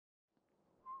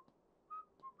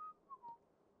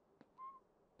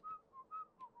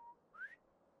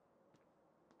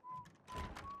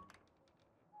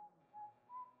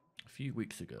few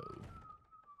weeks ago.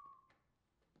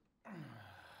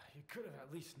 You could have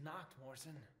at least knocked,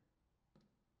 Morrison.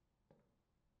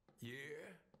 Yeah,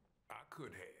 I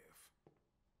could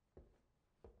have.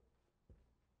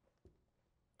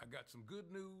 I got some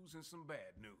good news and some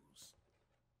bad news.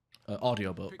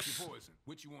 Audiobooks. Pick your poison.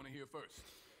 Which you want to hear first?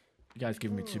 You guys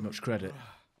giving me too much credit.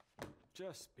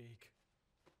 Just speak.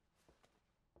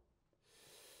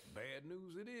 Bad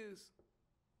news it is.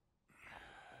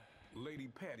 Lady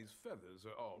Patty's feathers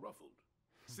are all ruffled.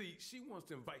 See, she wants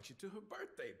to invite you to her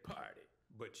birthday party,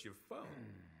 but your phone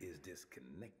is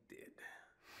disconnected.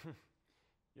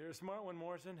 You're a smart one,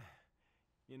 Morrison.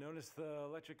 You noticed the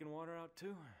electric and water out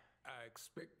too? I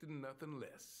expected nothing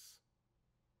less.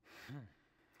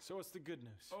 So what's the good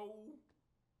news? Oh,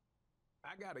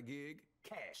 I got a gig.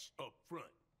 Cash up front.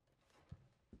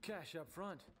 Cash up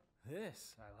front.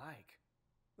 This I like.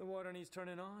 The water needs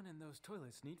turning on and those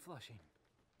toilets need flushing.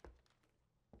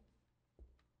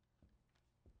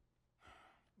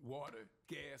 Water,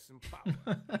 gas, and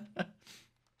power.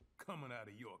 Coming out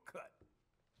of your cut.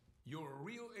 You're a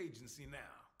real agency now.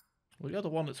 Well, you're the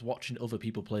one that's watching other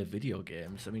people play video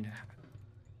games. I mean...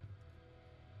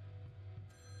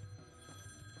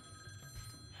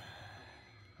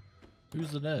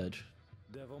 Who's the nerd?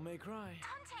 Devil may cry.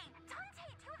 Dante! Dante!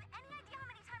 Do you have any idea how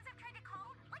many times I've tried to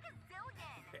call? Like a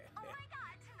zillion! Oh my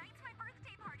god, tonight's my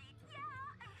birthday party! Yeah,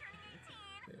 I'm turning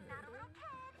 18! Not a little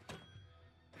kid!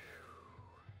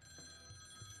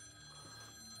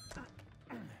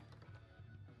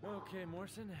 Okay,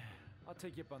 Morrison. I'll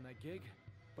take you up on that gig.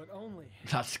 But only...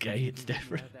 That's gay, it's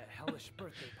different. That hellish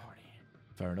birthday party.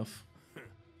 Fair enough.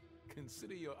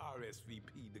 Consider your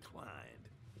RSVP declined.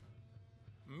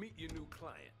 Meet your new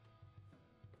client.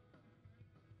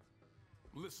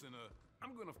 Listen,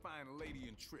 I'm gonna find Lady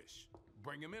and Trish.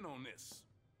 Bring him in on this.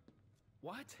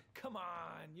 What? Come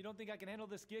on! You don't think I can handle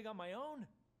this gig on my own?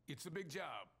 It's a big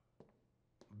job.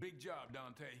 Big job,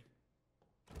 Dante.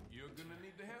 You're gonna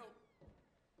need the help.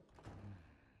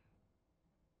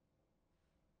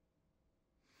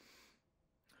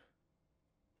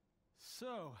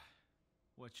 So,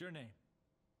 what's your name?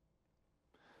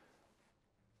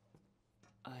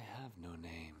 I have no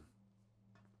name.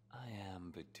 I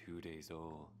am but 2 days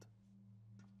old.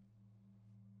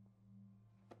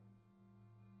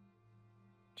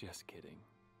 Just kidding.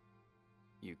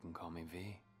 You can call me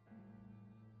V.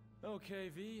 Okay,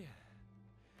 V.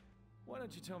 Why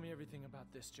don't you tell me everything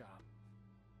about this job?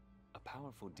 A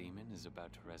powerful demon is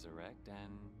about to resurrect,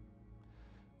 and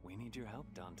we need your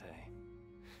help, Dante.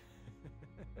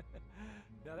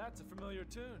 Now that's a familiar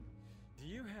tune. Do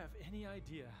you have any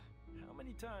idea how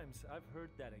many times I've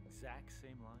heard that exact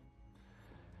same line?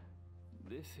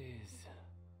 This is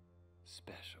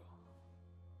special.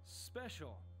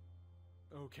 Special.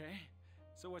 Okay.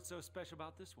 So what's so special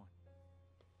about this one?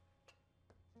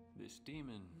 This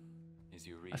demon is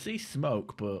your I reason. see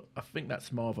smoke, but I think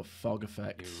that's more of a fog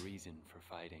effect. Your reason for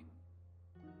fighting.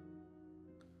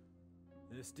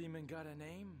 This demon got a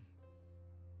name?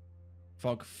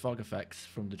 Fog effects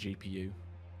from the GPU.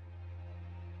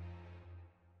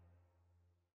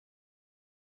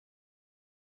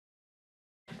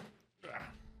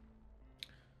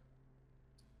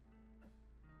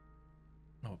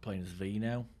 Oh, we're playing as V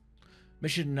now.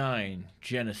 Mission 9,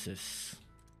 Genesis.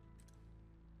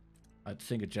 I'd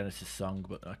sing a Genesis song,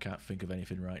 but I can't think of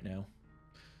anything right now.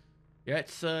 Yeah,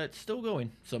 it's still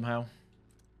going somehow.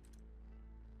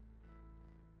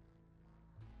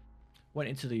 Went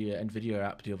into the Nvidia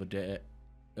app the other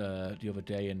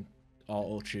day and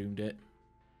auto-tuned it.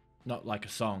 Not like a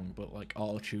song, but like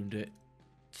auto-tuned it.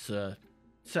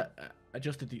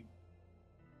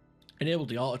 Enabled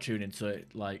the auto-tuning so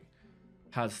it like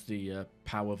has the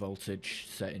power voltage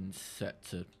settings set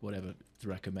to whatever it's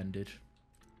recommended.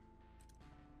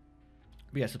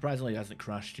 But yeah, surprisingly it hasn't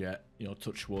crashed yet, you know,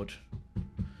 touch wood.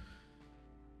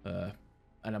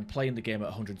 And I'm playing the game at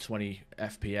 120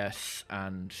 FPS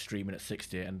and streaming at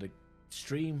 60, and the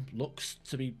stream looks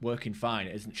to be working fine.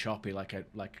 It isn't choppy like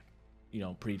you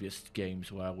know, previous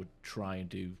games where I would try and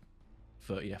do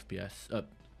 30 FPS,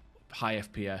 high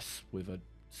FPS with a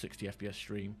 60 FPS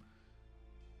stream.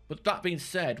 But that being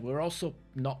said, we're also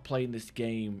not playing this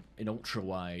game in ultra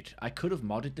wide. I could have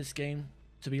modded this game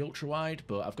to be ultra wide,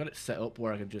 but I've got it set up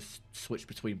where I can just switch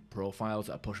between profiles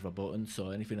at a push of a button.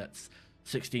 So anything that's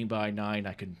 16:9,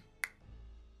 I can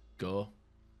go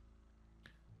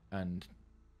and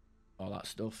all that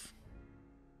stuff.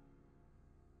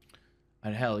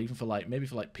 And hell, even for like maybe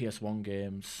for like PS1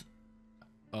 games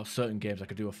or certain games, I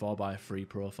could do a 4:3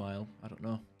 profile. I don't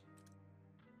know.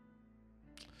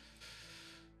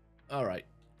 All right,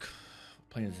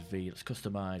 Playing as V. Let's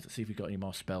customize. Let's see if we've got any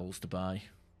more spells to buy.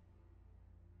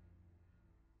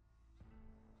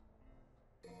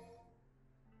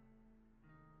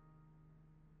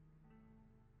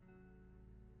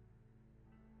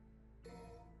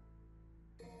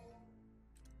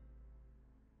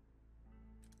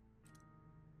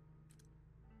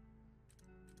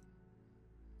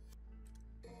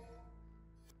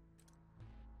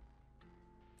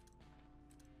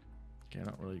 Okay,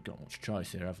 not really got much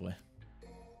choice here, have we?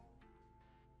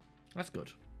 That's good.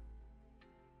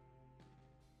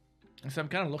 So I'm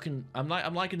kind of looking. I'm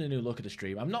liking the new look of the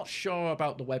stream. I'm not sure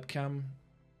about the webcam.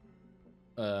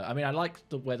 I mean, I like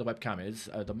the way the webcam is.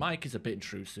 The mic is a bit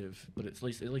intrusive, but at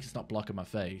least it's not blocking my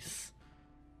face.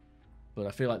 But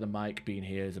I feel like the mic being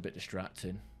here is a bit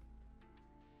distracting.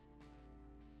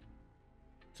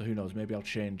 So who knows? Maybe I'll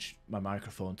change my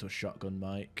microphone to a shotgun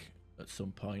mic at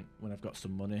some point when I've got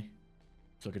some money,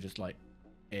 so I could just like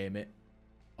aim it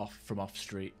off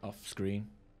screen.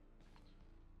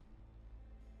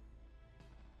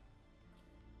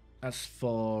 As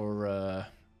for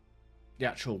the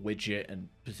actual widget and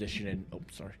positioning,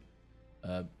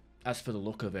 as for the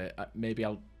look of it, maybe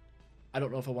I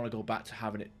don't know if I want to go back to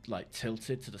having it like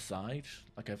tilted to the side,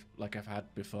 like I've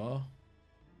had before.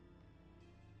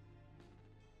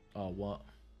 Or what?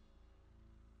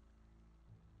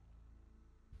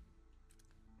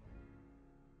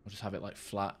 I'll just have it like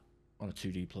flat on a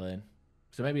 2D plane.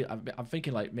 So maybe I'm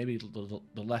thinking like maybe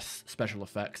the less special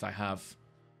effects I have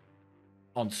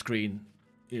on screen,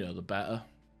 you know, the better,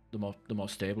 the more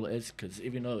stable it is. Because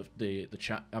even though the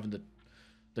chat, having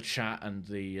the chat and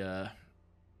the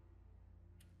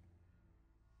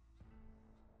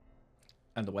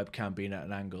webcam being at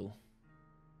an angle,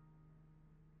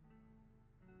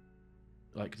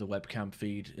 like the webcam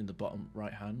feed in the bottom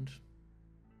right hand.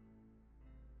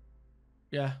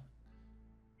 Yeah.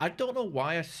 I don't know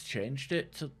why I changed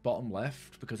it to bottom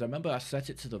left, because I remember I set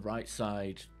it to the right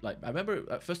side. Like, I remember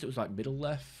at first it was like middle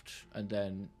left, and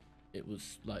then it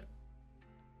was like,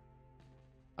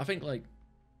 I think like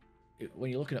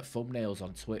when you're looking at thumbnails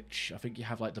on Twitch, I think you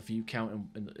have like the view count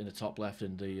in the top left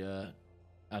and the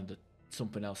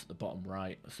something else at the bottom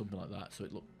right or something like that. So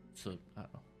it looked, so I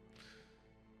don't know.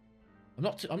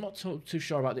 I'm not too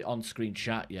sure about the on-screen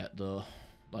chat yet though.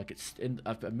 Like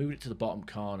I've moved it to the bottom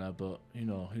corner, but you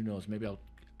know, who knows? Maybe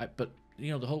but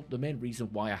you know, the main reason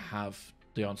why I have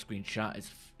the on-screen chat is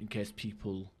in case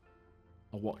people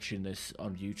are watching this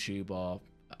on YouTube or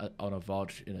on a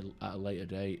VOD at a later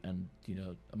date, and you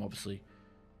know, I'm obviously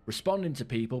responding to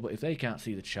people, but if they can't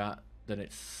see the chat, then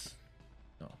it's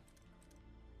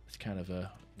kind of a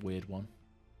weird one.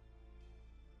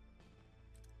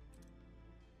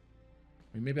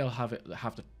 I mean, maybe I'll have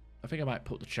the. I think I might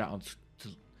put the chat on. To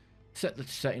set the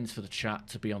settings for the chat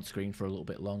to be on screen for a little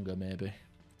bit longer, maybe.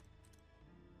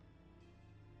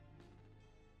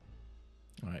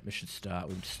 Alright, mission start.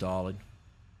 We're installing.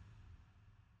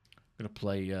 I'm going to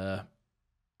play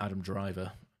Adam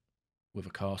Driver with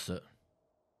a corset.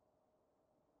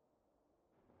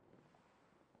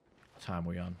 What time are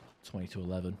we on? 20 to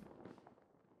 11. I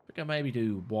think I'll maybe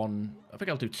do one. I think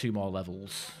I'll do 2 more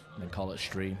levels and then call it a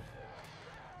stream.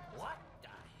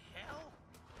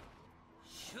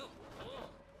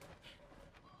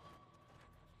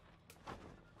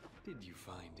 Did you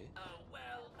find it?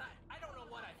 Well, I don't know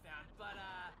what I found, but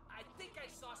I think I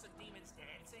saw some demons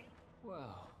dancing.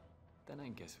 Well, then I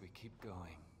guess we keep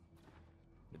going.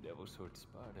 The Devil's Sword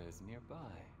Sparda is nearby.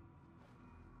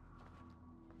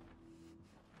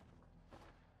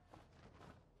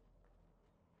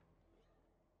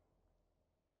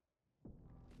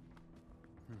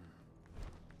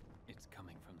 It's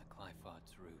coming from the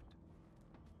Clyphod's route.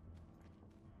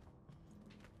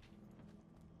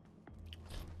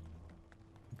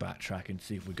 Backtrack and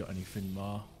see if we got anything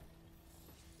more.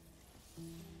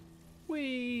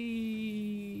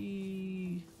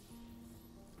 Whee!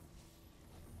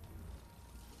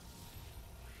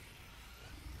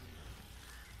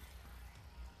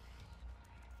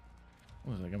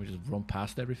 What was that? Can we just run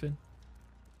past everything?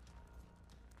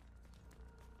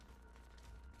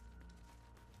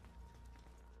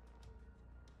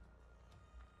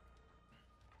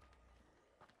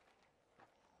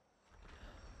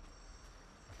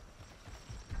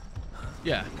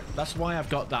 Yeah, that's why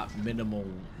I've got that minimal,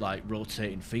 like,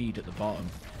 rotating feed at the bottom.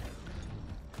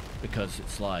 Because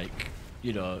it's like,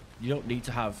 you know, you don't need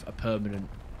to have a permanent,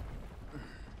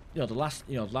 you know, the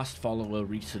last follower,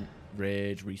 recent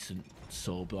raid, recent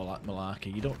sub, or like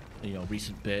malarkey, you don't, you know,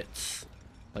 recent bits.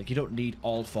 Like, you don't need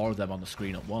all 4 of them on the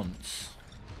screen at once.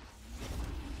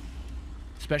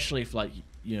 Especially if, like,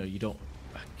 you know, you don't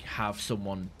have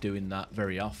someone doing that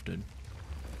very often.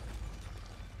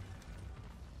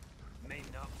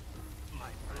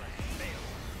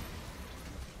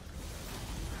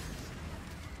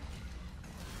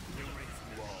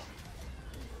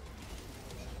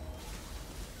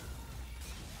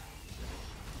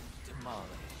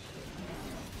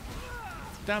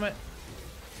 damn it.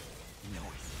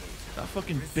 That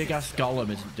fucking big ass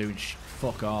golem isn't doing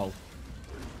fuck all.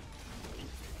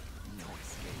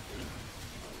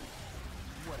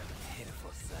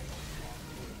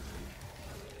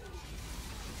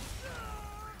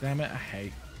 Damn it, I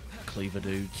hate cleaver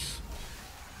dudes.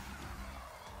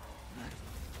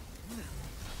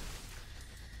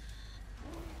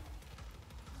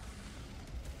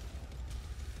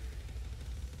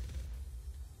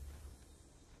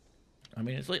 I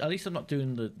mean, it's like, at least I'm not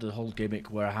doing the whole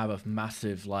gimmick where I have a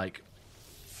massive, like,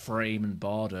 frame and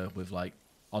border with, like,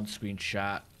 on-screen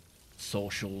chat,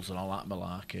 socials, and all that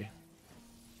malarkey.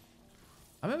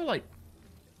 I remember, like,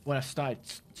 when I started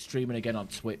streaming again on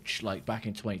Twitch, like, back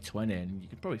in 2020, and you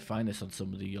could probably find this on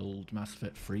some of the old Mass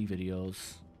Effect 3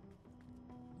 videos.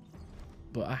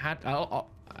 But I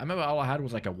remember all I had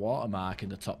was, like, a watermark in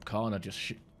the top corner,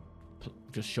 just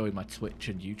showing my Twitch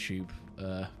and YouTube,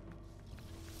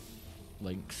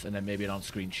 links, and then maybe an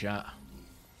on-screen chat.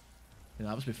 And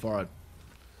that was before I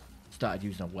started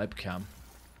using a webcam.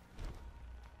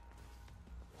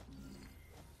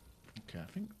 Okay,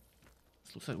 I think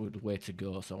this looks like we're the way to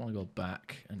go, so I want to go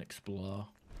back and explore.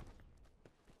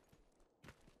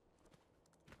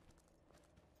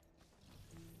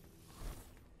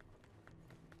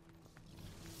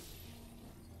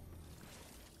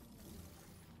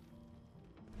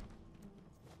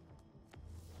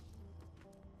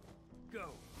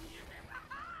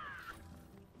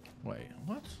 Wait,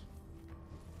 what?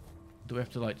 Do we have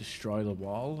to, like, destroy the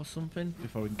wall or something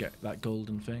before we can get that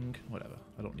golden thing? Whatever,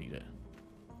 I don't need it.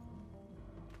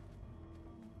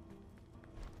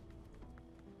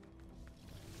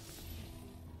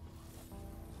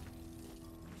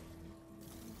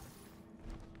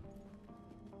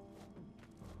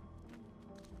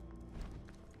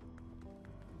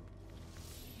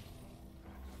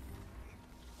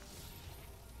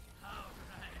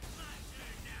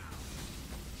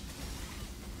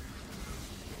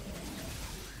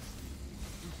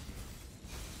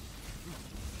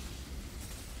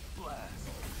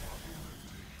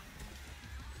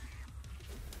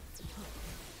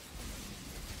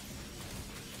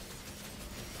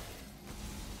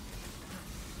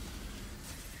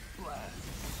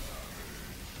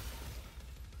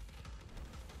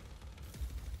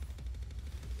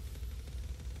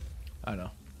 I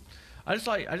know. I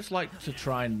just like to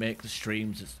try and make the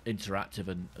streams as interactive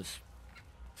and as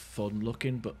fun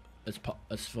looking, but as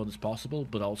fun as possible,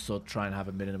 but also try and have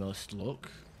a minimalist look.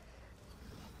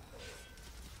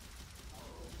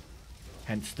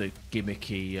 Hence the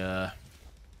gimmicky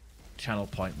channel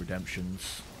point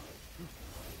redemptions.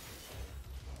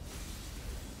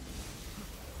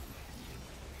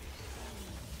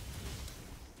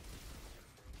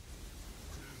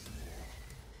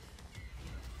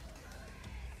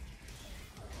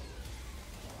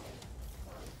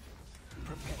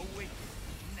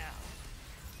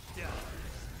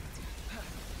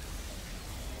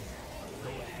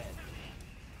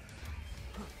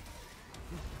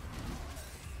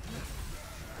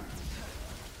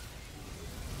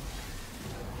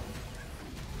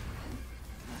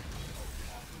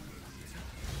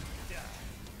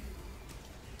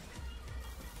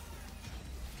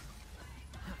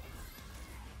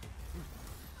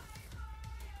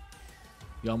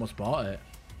 You almost bought it.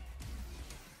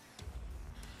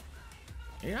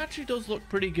 It actually does look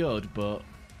pretty good, but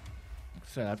like I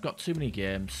said, I've got too many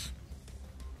games.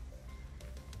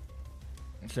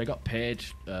 So I got paid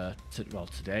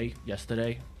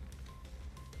yesterday.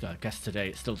 So I guess today,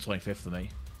 it's still the 25th for me.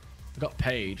 I got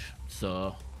paid,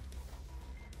 so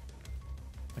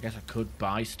I guess I could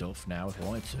buy stuff now if I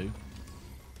wanted to.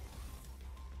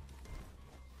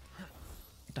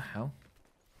 What the hell?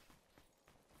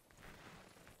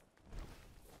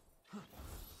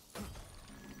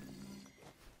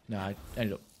 No, I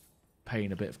ended up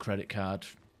paying a bit of credit card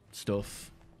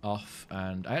stuff off,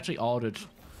 and I actually ordered...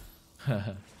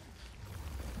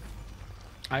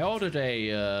 I ordered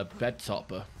a bed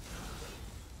topper.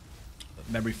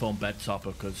 Memory foam bed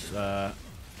topper, because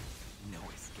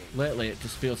lately it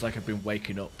just feels like I've been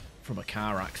waking up from a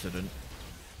car accident.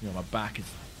 You know, my back is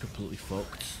completely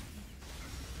fucked.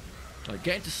 Like,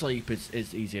 getting to sleep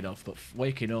is easy enough, but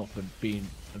waking up and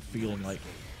feeling like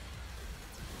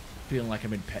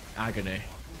I'm in agony,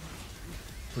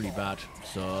 pretty bad.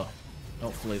 So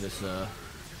hopefully this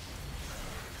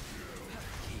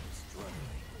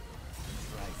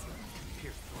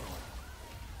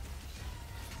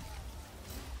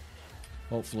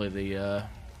hopefully the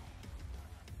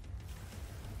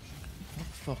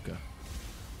motherfucker.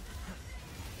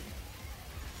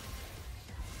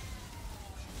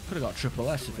 Could have got triple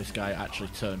S if this guy actually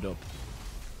turned up.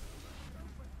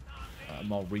 at a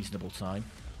more reasonable time.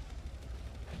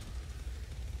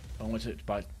 I wanted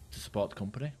to support the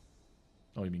company.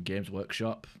 Oh, you mean Games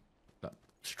Workshop? That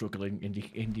struggling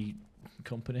indie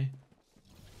company.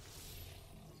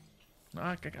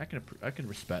 I can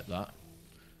respect that.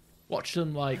 Watch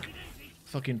them like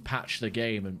fucking patch the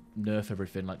game and nerf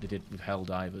everything like they did with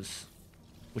Helldivers,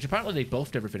 which apparently they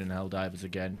buffed everything in Helldivers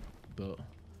again. But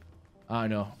I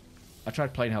don't know. I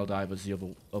tried playing Helldivers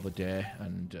the other day,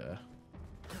 and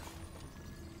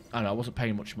I don't know. I wasn't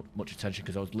paying much attention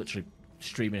because I was literally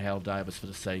streaming Helldivers for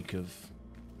the sake of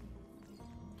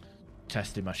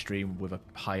testing my stream with a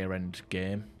higher end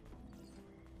game.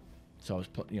 So I was,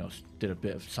 did a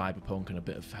bit of Cyberpunk and a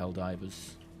bit of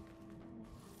Helldivers.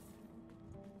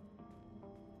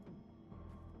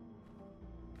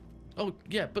 Oh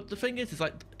yeah, but the thing is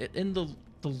like in the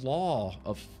lore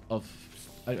of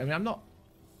I mean, I'm not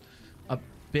a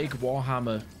big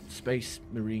Warhammer Space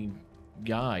Marine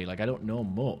guy. Like, I don't know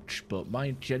much, but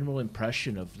my general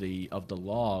impression of the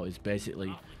lore is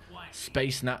basically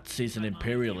space Nazis and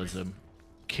imperialism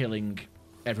killing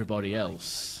everybody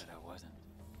else.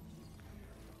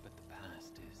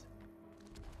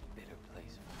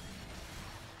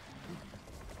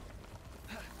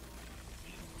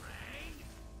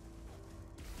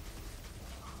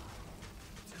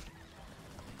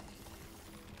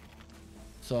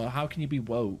 So how can you be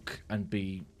woke and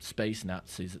be space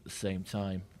Nazis at the same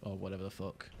time, or whatever the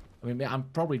fuck? I mean, I'm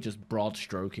probably just broad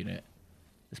stroking it.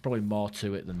 There's probably more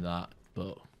to it than that,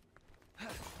 but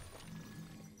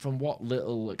from what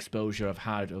little exposure I've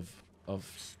had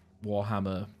of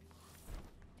Warhammer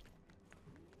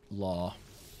lore,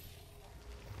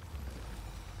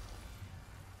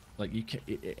 like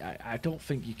I don't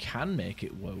think you can make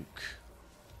it woke.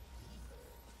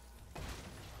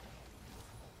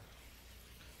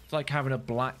 It's like having a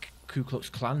black Ku Klux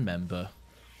Klan member.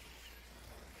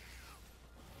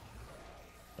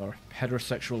 Or a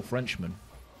heterosexual Frenchman.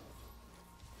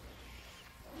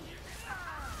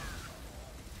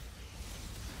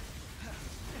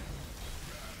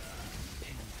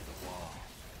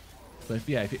 But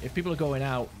if people are going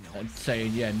out and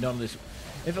saying, yeah, none of this...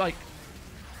 If, like...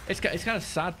 It's kind of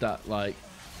sad that, like...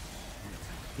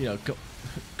 You know,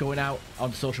 going out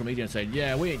on social media and saying,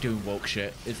 yeah, we ain't doing woke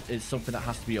shit is something that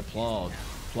has to be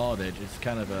applauded. It's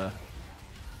kind of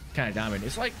damning.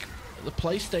 It's like the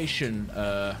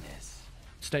PlayStation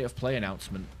State of Play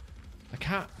announcement.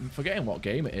 I'm forgetting what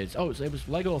game it is. Oh, it was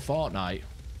Lego Fortnite.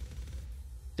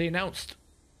 They announced,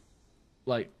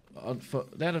 like,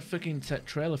 they had a freaking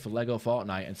trailer for Lego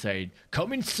Fortnite and saying,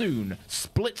 coming soon,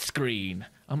 split screen.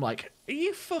 I'm like, are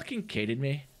you fucking kidding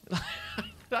me?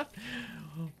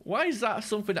 Why is that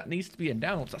something that needs to be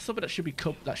announced? That's something that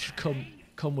should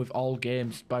come with all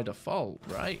games by default,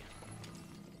 right?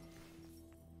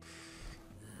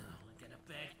 I got a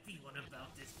bad feeling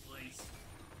about this place.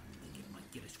 I think it might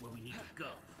get us where we need to go.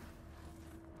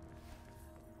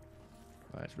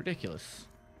 It's ridiculous.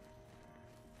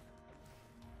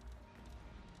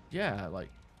 Yeah, like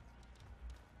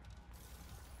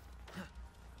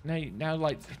now,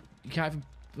 like you can't even.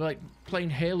 Like playing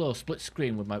Halo split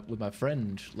screen with my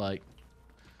friend, like,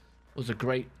 was a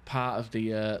great part of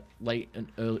the late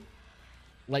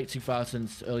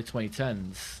 2000s, early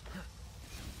 2010s.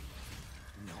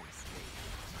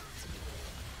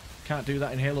 Can't do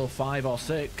that in Halo 5 or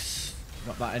 6.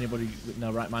 Not that anybody with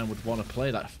no right mind would want to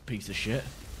play that piece of shit.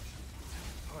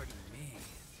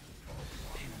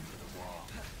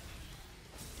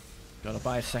 Gotta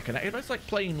buy a second. It's like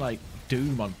playing like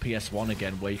Doom on PS1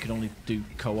 again, where you can only do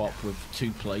co-op with 2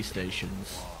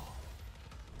 PlayStations.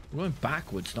 We're going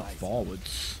backwards, not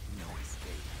forwards.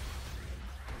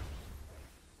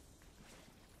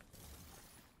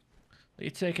 You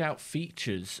take out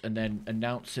features and then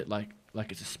announce it like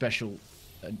it's a special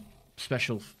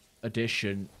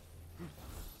edition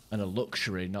and a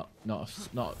luxury, not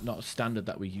a standard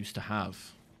that we used to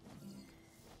have.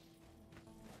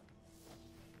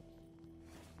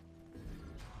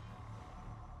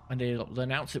 And they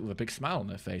announce it with a big smile on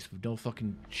their face, with no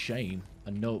fucking shame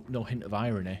and no hint of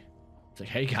irony. It's like,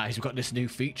 hey guys, we've got this new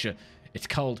feature. It's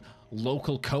called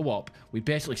local co-op. We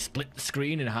basically split the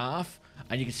screen in half,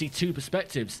 and you can see 2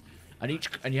 perspectives, and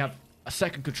you have a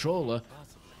second controller.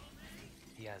 Possibly.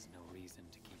 He has no reason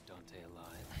to keep Dante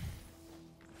alive.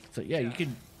 So yeah, you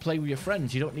can play with your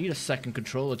friends. You don't need a second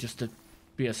controller just to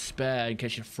be a spare in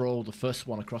case you throw the first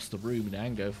one across the room in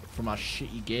anger from our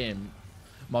shitty game,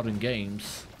 modern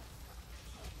games.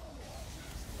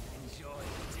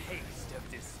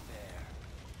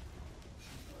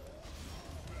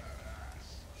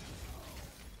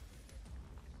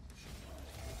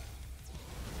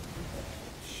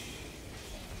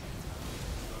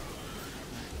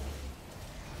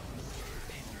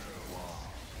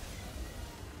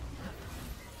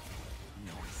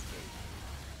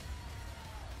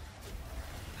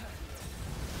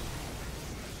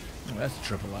 There's the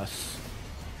triple S.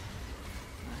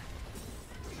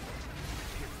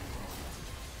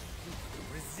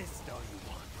 Resist all you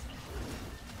want.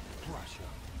 Crush 'em.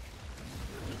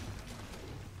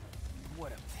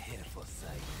 What a pitiful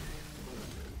sight.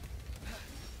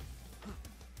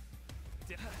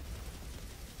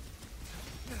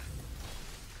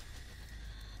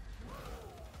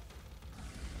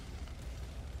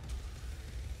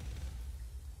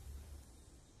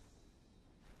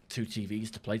 Two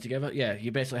TVs to play together. Yeah,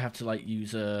 you basically have to like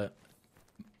use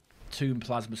two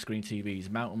plasma screen TVs,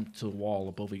 mount them to a wall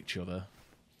above each other,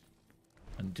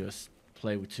 and just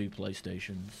play with two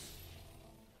PlayStations.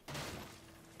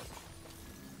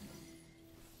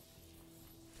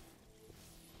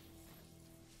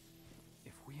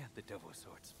 If we had the double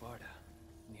sword Sparda,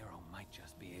 Nero might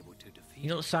just be able to defeat. You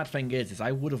know, the sad thing is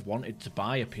I would have wanted to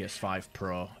buy a PS5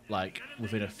 Pro like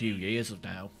within a few years of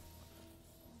now.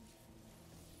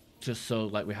 Just so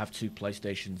like we have two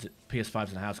PlayStations, PS5s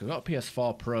in the house. I've got a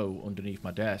PS4 Pro underneath my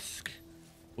desk,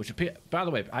 which by the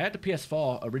way, I had the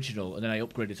PS4 original and then I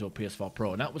upgraded to a PS4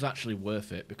 Pro, and that was actually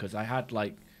worth it because I had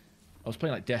like I was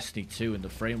playing like Destiny 2 and the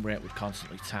frame rate would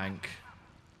constantly tank,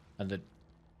 and the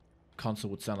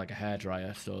console would sound like a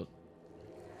hairdryer. So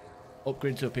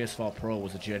upgrading to a PS4 Pro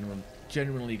was a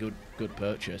genuinely good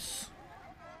purchase.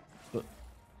 But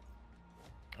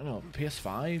I don't know,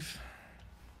 PS5.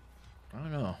 I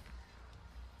don't know.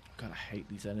 God, I hate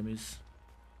these enemies.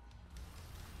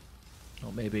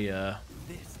 Or maybe,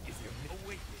 This is your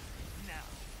awakening now.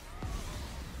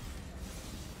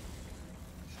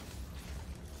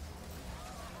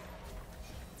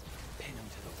 Pin him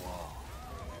to the wall.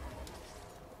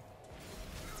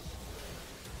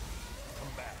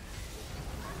 Come back.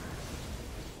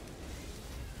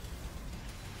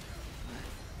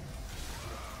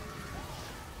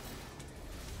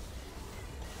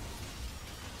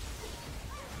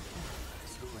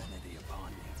 Serenity upon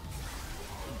you.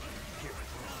 Here it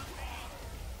goes.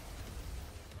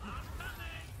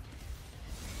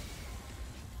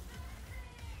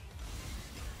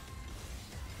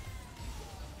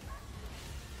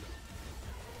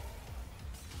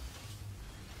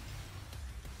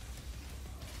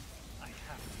 I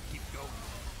have to keep going.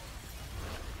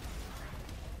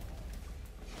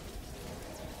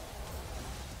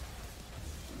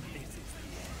 This is the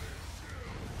end.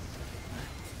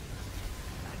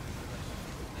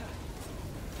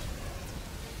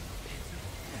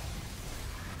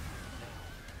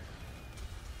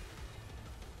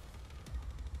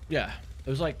 yeah, it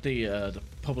was like the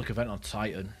public event on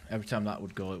Titan. Every time that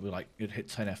would go, it would like it'd hit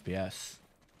 10 FPS.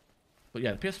 But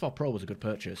yeah, the PS4 Pro was a good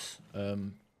purchase.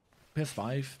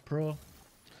 PS5 Pro,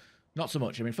 not so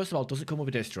much. I mean, first of all, it doesn't come with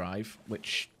a disc drive,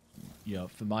 which, you know,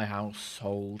 for my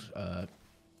household,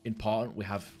 important.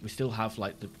 We still have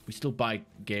like we still buy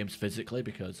games physically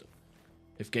because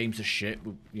if games are shit,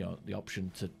 you know, the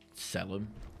option to sell them,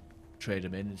 trade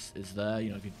them in is there.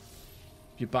 You know, if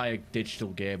you buy a digital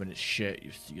game and it's shit,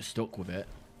 you're stuck with it.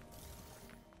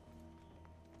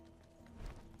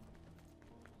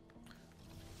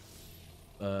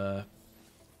 But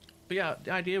yeah,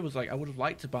 the idea was like I would have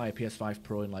liked to buy a PS5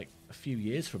 Pro in like a few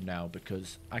years from now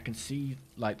because I can see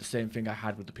like the same thing I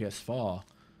had with the PS4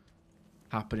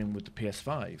 happening with the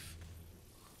PS5.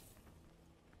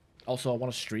 Also, I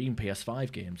want to stream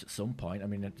PS5 games at some point. I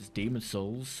mean, there's Demon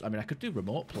Souls. I mean, I could do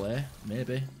remote play,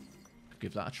 maybe. Could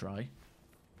give that a try.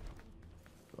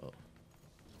 But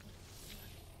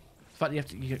the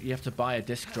fact you have to buy a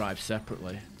disc drive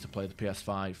separately to play the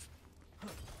PS5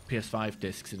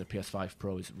 discs in a PS5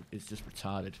 Pro is just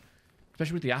retarded,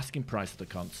 especially with the asking price of the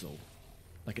console.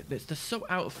 Like they're so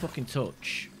out of fucking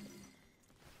touch.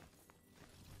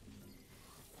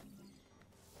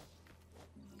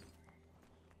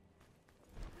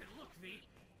 Hey, look, V.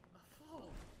 A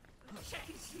phone. Check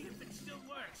and see if it still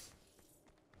works.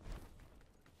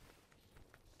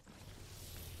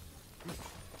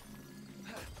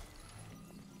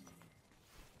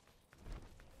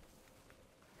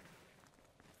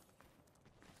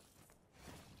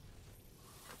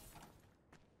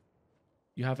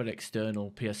 You have an external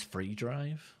PS3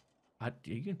 drive?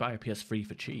 You can buy a PS3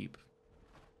 for cheap.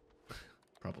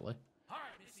 Probably. All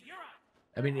right, Missy, you're on.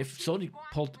 I mean, if Sony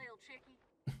pulled...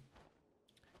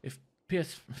 If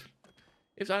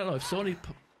I don't know, if Sony...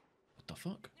 What the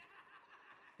fuck?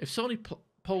 If Sony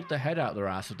pulled their head out their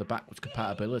ass with the backwards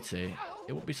compatibility,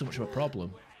 it wouldn't be so much of a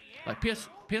problem. Like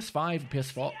PS5 and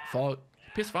PS4...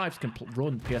 PS5s can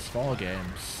run PS4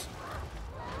 games.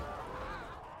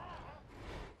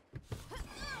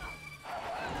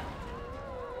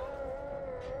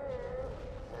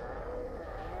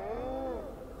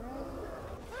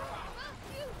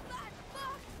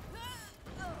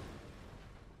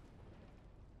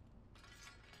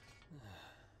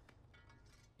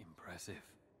 impressive.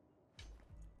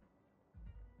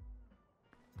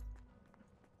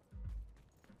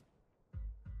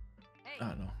 I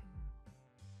don't know.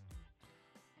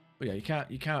 But yeah,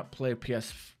 you can't play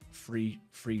PS3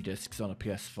 free discs on a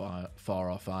PS4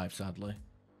 or 5, sadly.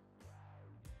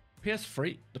 The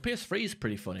PS3 is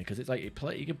pretty funny because it's like you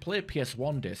can play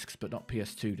PS1 discs but not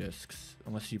PS2 discs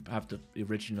unless you have the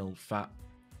original fat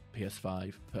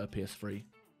PS5 PS3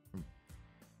 from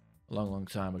a long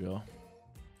time ago.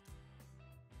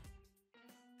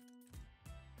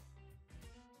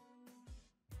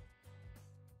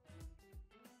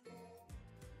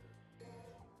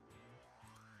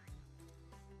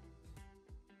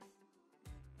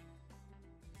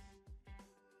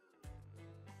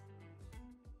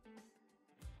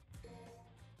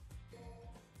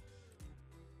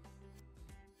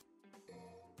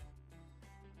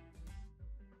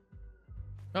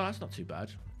 No, that's not too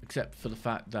bad, except for the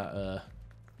fact that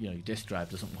you know, your disc drive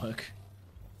doesn't work.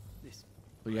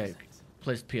 But yeah, it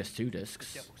plays PS2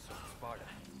 discs. Sparda.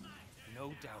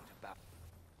 No doubt about.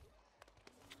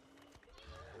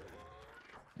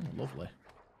 Oh, lovely.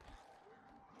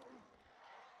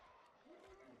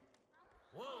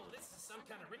 Whoa, this is some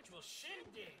kind of ritual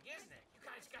shindig, isn't it? You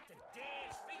guys got the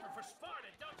dance fever for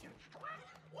Sparda, don't you?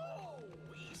 Whoa,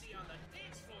 easy on the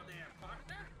dance floor there,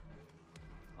 partner.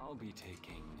 I'll be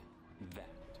taking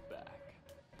that back.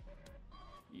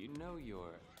 You know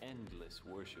your endless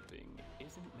worshipping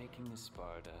isn't making the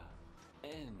Sparda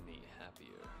any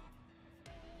happier.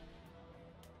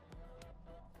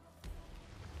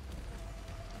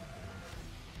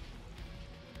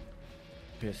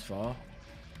 PS4.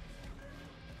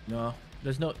 No,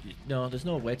 there's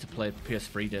no way to play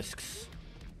PS3 discs.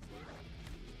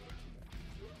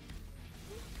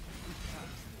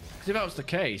 Because if that was the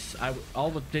case,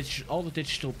 all the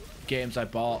digital games I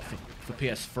bought for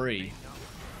PS3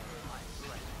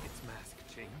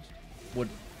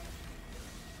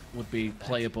 would be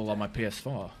playable on my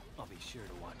PS4. I'll be sure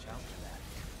to watch out for that.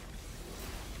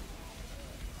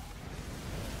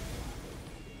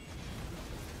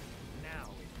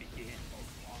 Now it begins.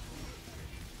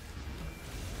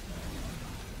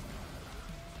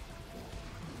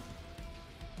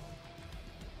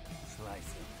 Slice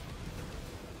it.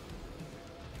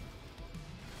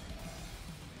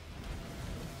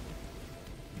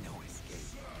 No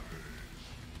escape.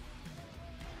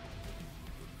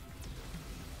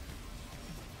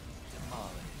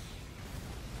 Demolish.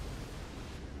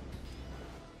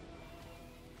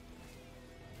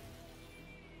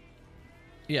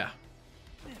 Yeah.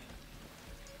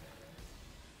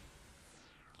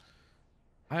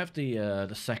 I have the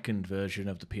second version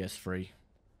of the PS3,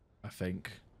 I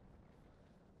think.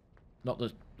 Not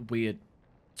the weird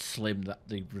slim that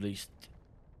they released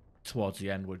towards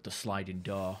the end with the sliding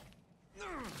door.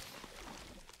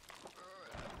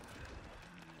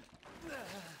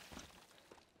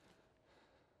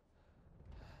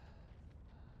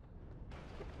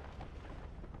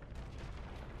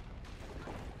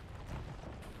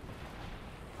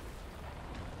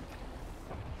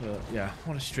 But yeah, I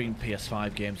want to stream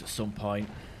PS5 games at some point,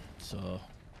 so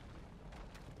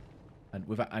and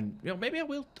you know, maybe I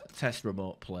will test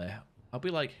remote play. I'll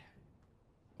be like,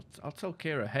 I'll tell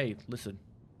Kira, hey, listen,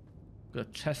 I'm gonna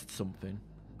test something.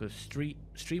 I'm gonna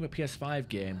stream a PS5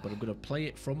 game, but I'm gonna play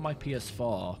it from my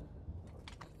PS4,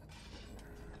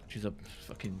 which is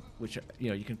you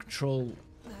know, you can control.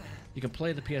 You can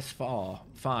play the PS4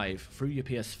 5 through your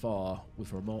PS4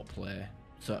 with remote play,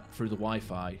 so through the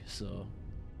Wi-Fi. So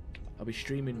I'll be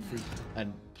streaming through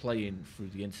and playing through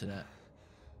the internet.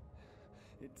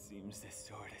 It seems this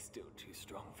sword is still too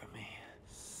strong for me.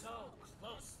 So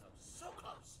close, though. So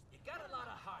close. You got a lot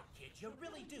of heart, kid. You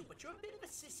really do. But you're a bit of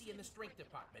a sissy in the strength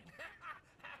department.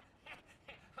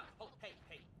 Oh,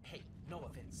 hey. No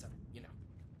offense, son. You know.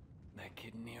 That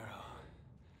kid Nero.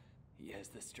 He has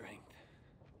the strength.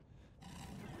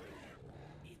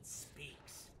 It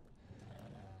speaks.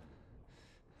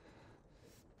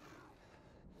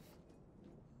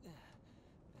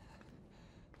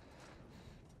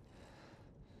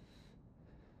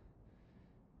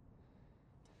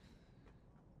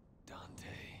 Dante.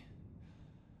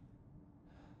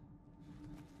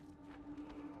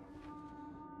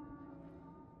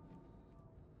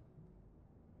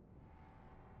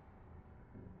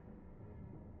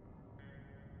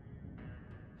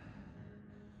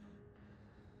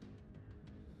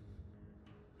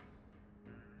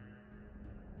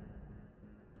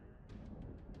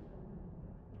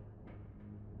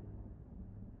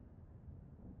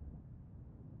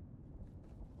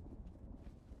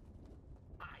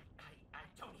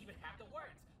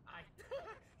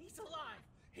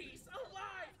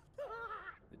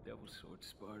 sort,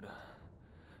 Sparda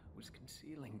was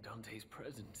concealing Dante's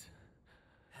presence.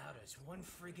 How does one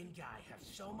friggin' guy have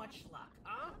so much luck,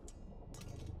 huh?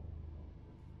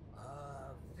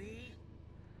 V?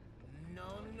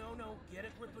 No. Get a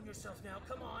grip on yourself now,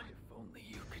 come on. If only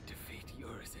you could defeat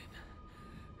Urizen.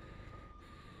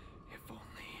 If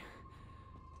only...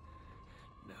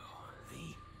 No.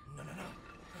 V? No.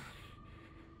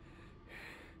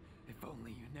 If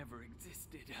only you never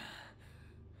existed.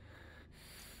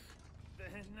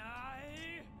 Then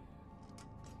I...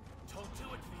 Don't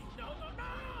do it, V. No!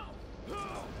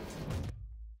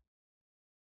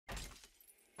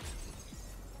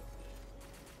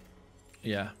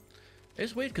 Yeah,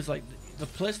 it's weird because like the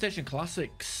PlayStation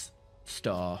Classics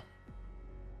store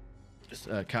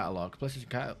catalog,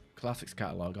 Classics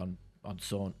catalog on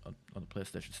Sony on the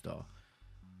PlayStation Store,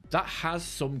 that has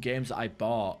some games that I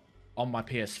bought on my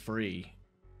PS3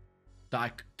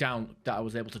 that I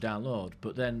was able to download.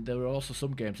 But then there were also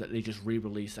some games that they just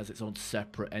re-released as its own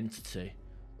separate entity,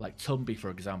 like Tumby,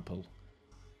 for example.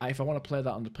 If I want to play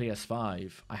that on the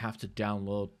PS5, I have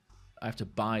to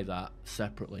buy that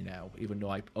separately now, even though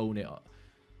I own it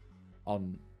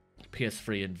on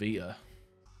PS3 and Vita.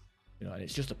 You know, and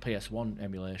it's just a PS1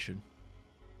 emulation.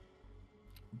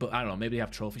 But I don't know, maybe they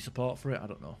have trophy support for it, I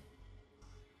don't know.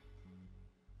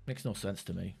 Makes no sense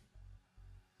to me.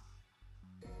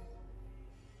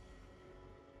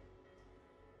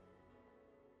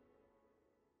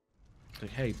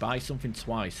 Like, hey, buy something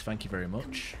twice, thank you very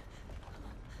much.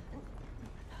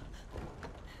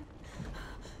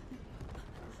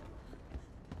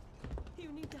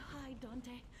 You need to hide,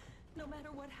 Dante. No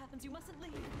matter what happens, you mustn't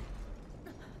leave.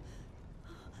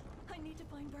 I need to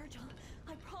find Virgil.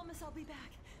 I promise I'll be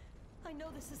back. I know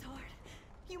this is hard.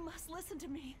 You must listen to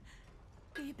me.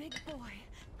 Be a big boy.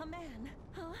 A man,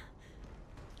 huh?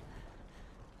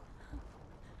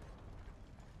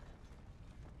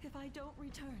 If I don't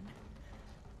return,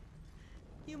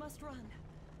 you must run.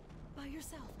 By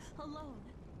yourself, alone.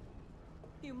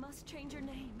 You must change your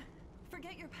name.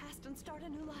 Forget your past and start a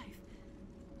new life.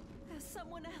 As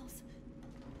someone else.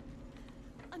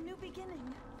 A new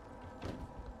beginning.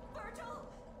 Virgil!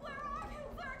 Where are you,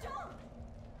 Virgil?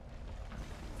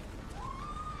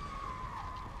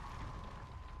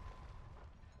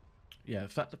 Yeah, in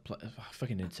fact,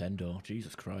 fucking Nintendo,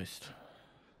 Jesus Christ.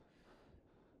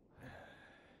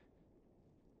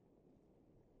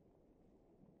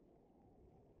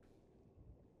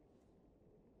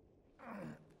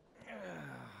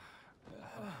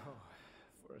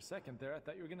 For a second there, I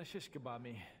thought you were gonna shish kebab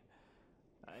me.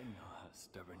 I know how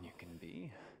stubborn you can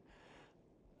be.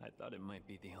 I thought it might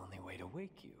be the only way to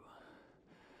wake you.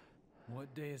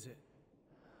 What day is it?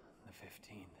 The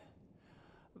 15th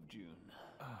of June.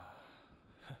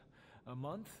 A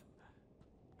month?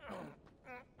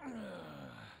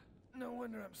 No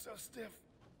wonder I'm so stiff.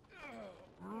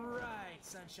 Right,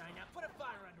 Sunshine. Now put a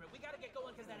fire under it. We gotta get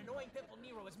going because that annoying pimple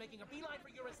Nero is making a beeline for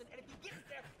Urizen, and if he gets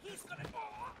there, he's gonna...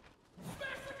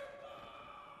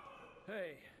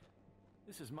 Hey,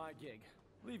 this is my gig.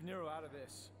 Leave Nero out of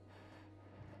this.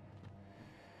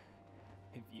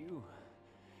 If you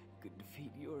could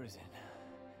defeat Urizen,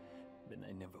 then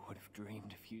I never would have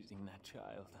dreamed of fusing that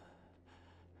child.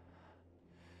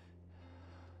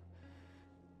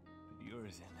 But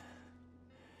Urizen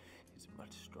is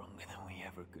much stronger than we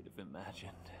ever could have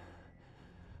imagined.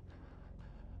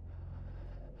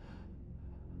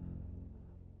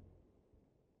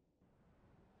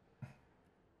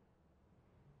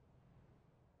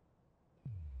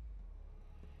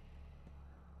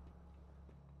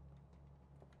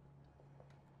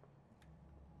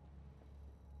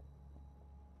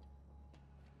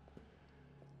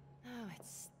 Oh, it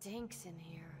stinks in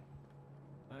here.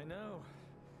 I know.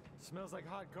 Smells like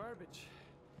hot garbage.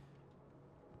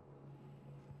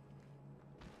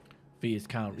 V is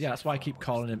count. Yeah, that's why I keep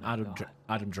calling him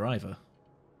Adam Driver.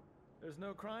 There's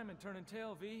no crime in turning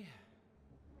tail, V.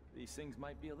 These things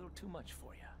might be a little too much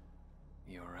for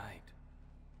you. You're right.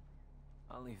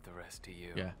 I'll leave the rest to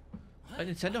you. Yeah. And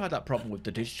Nintendo had that problem with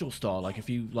the digital store. Like, if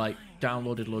you like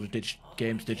downloaded a load of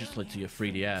games digitally to your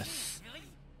 3DS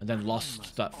and then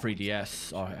lost that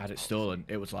 3DS or had it stolen,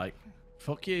 it was like,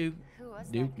 fuck you.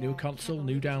 New console,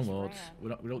 new downloads. We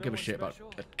don't give a shit about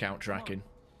account tracking.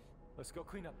 Let's go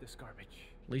clean up this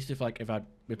garbage. At least if my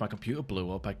computer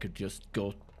blew up, I could just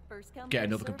go get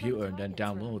another computer and then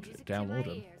download them.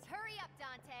 Hurry up,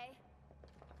 Dante.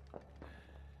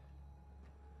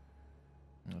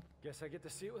 Guess I get to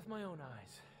see it with my own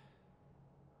eyes.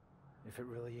 If it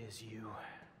really is you.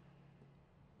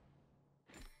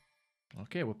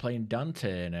 Okay, we're playing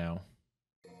Dante now.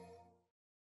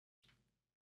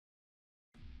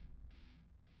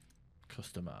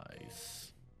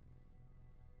 Customize.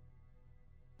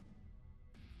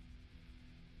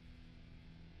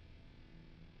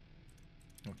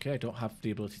 Okay, I don't have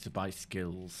the ability to buy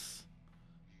skills.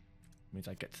 Means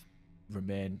I get to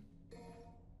remain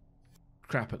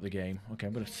crap at the game. Okay,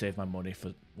 I'm going to save my money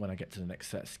for when I get to the next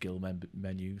set skill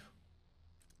menu.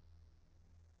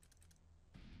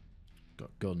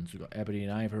 Got guns. We've got ebony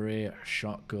and ivory, a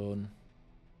shotgun.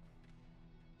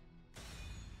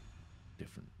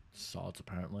 Different swords,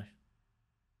 apparently.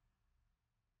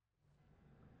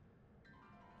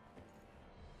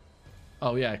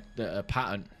 Oh, yeah, a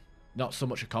patent. Not so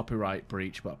much a copyright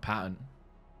breach, but a patent.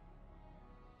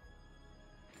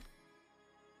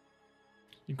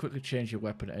 You can quickly change your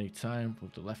weapon at any time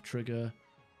with the left trigger.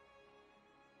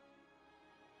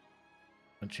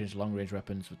 And change long-range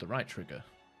weapons with the right trigger.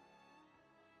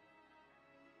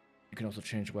 You can also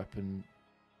change weapon.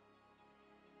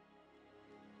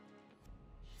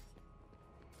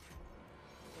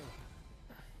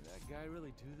 Did that guy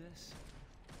really do this?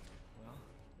 Well,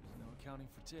 there's no accounting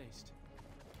for taste.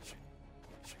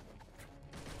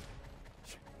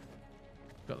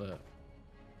 Got the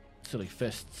silly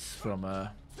fists from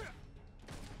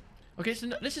Okay, so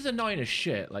this is annoying as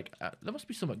shit. Like, there must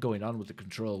be something going on with the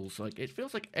controls. Like, it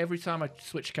feels like every time I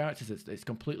switch characters, it's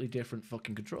completely different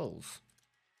fucking controls.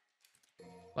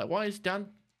 Like, why is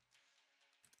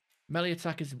melee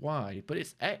attack is Y, but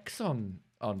it's X on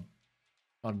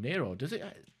Nero? Does it?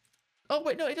 Oh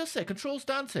wait, no, it does say controls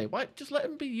Dante. Why? Just let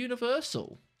him be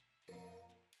universal.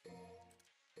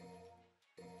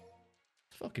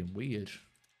 It's fucking weird.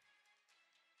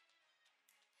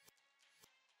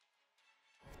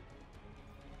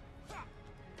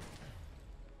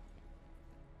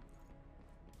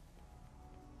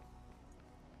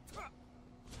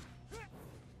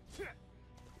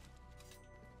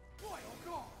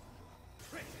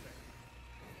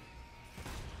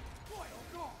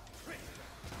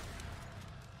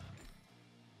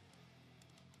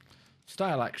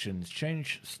 Style actions.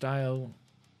 Change style.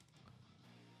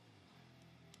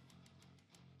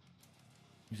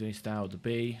 Use any style with the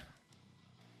B.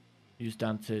 Use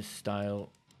Dante's style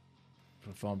to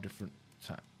perform different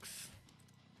attacks.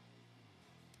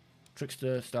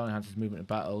 Trickster. Style enhances movement in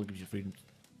battle. Gives you freedom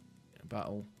in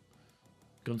battle.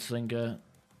 Gunslinger.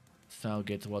 Style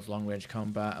geared towards long range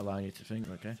combat, allowing you to think.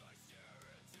 Okay.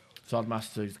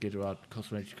 Swordmaster is geared toward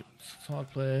close range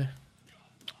sword play.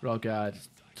 Raw guard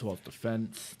towards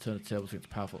defense. Turn the tables against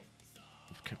powerful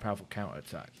counter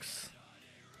attacks.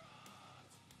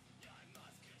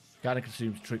 Guarding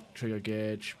consumes trigger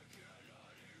gauge.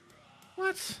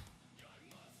 What?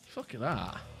 Fuck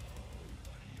that.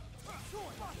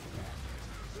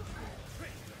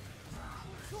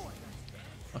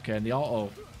 Okay, and the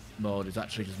auto mode is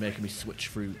actually just making me switch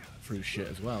through shit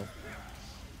as well.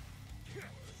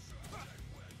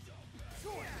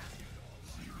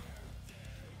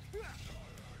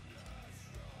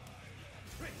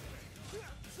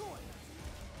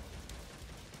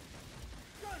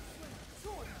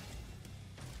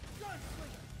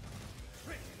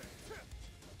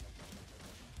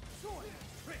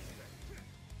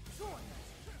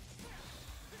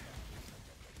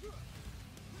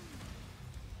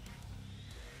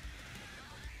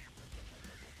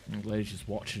 Lady's just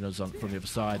watching us from the other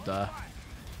side there.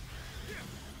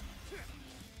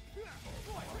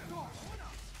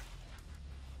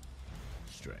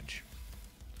 Strange.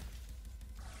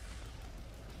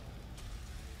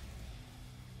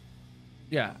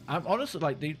 Yeah, I'm honestly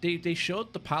like they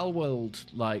showed the Pal World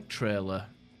like trailer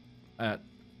at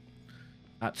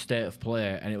State of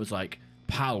Play, and it was like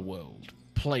Pal World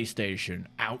PlayStation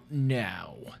out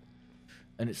now,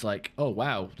 and it's like, oh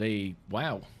wow, they're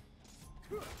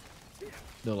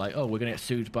like, oh, we're gonna get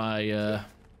sued by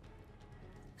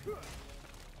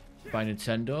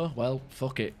Nintendo. Well,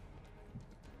 fuck it.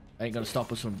 Ain't gonna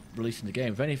stop us from releasing the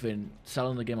game. If anything,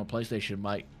 selling the game on PlayStation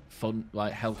might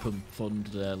help them fund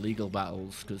their legal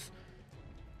battles, because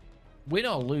win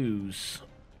or lose,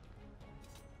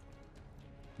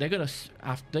 they're gonna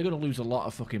lose a lot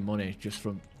of fucking money just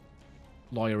from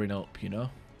lawyering up, you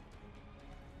know.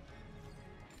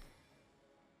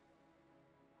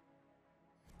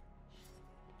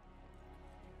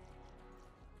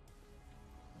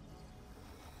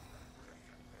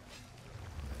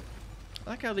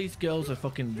 I like how these girls are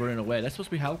fucking running away. They're supposed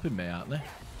to be helping me, aren't they?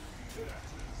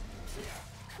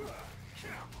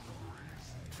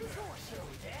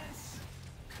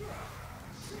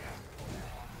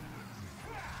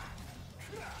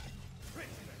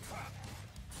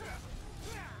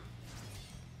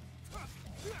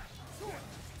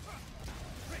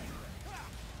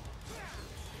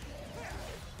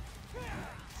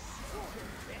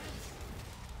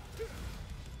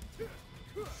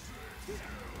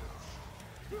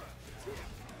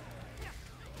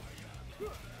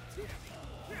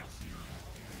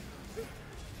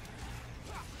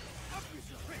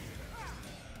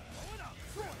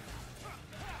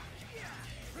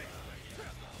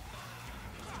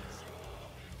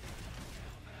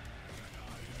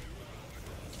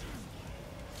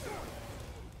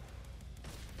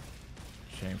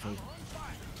 Shameful.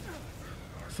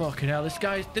 Fucking hell, this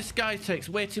guy takes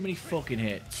way too many fucking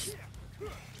hits.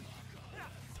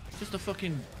 Just a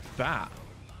fucking bat.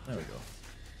 There we go.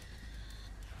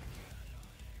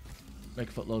 Make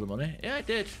a footload of money. Yeah, I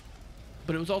did.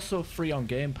 But it was also free on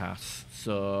Game Pass,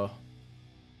 so...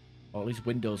 Or at least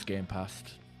Windows Game Pass,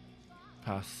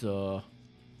 so...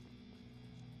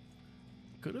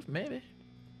 Could have, maybe.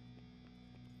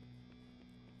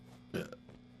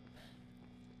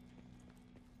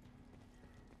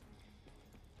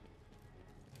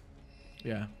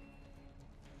 Yeah.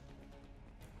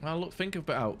 Well, look, think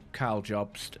about Carl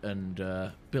Jobst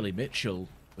and Billy Mitchell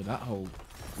with that whole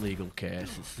legal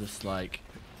case. It's just like,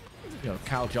 you know,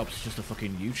 Carl Jobst is just a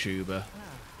fucking YouTuber.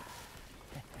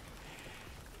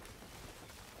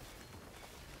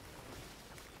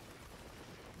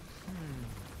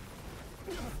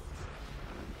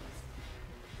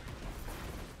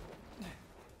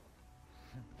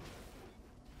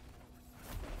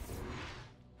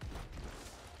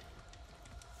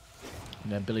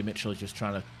 And then Billy Mitchell is just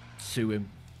trying to sue him,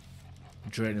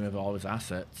 drain him of all his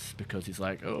assets because he's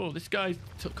like, oh, this guy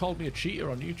called me a cheater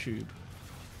on YouTube.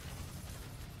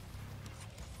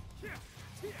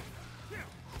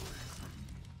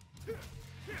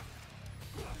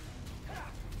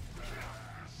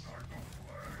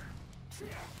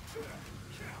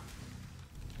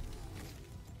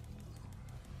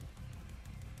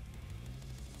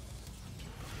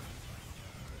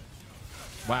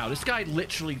 Wow, this guy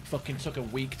literally fucking took a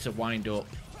week to wind up.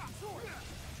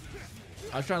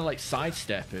 I was trying to like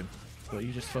sidestep him, but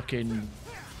he just fucking...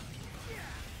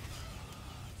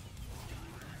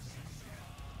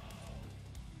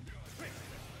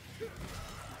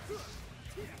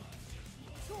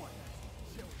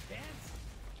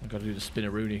 I've got to do the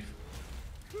spinneroonie.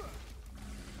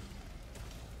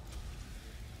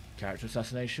 Character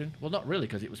assassination? Well, not really,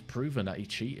 because it was proven that he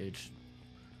cheated.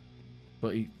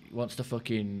 But he wants to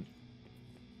fucking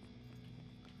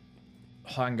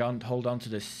hold on to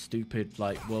this stupid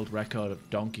like world record of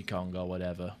Donkey Kong or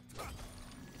whatever.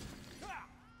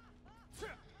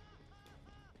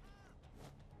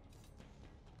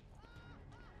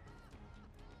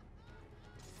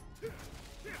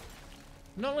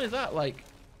 Not only that, like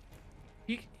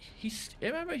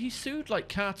remember he sued like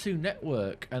Cartoon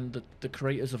Network and the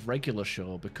creators of Regular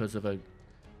Show because of a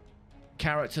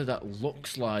character that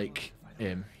looks like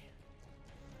him.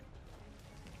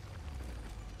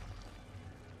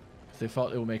 They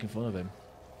thought they were making fun of him,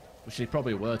 which they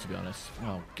probably were, to be honest.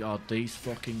 Oh god, these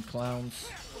fucking clowns.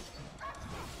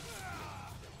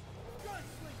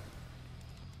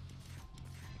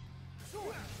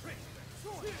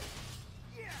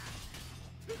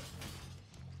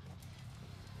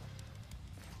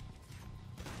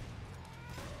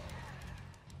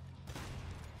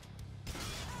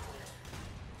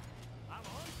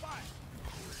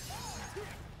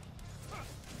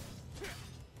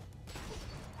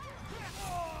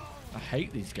 I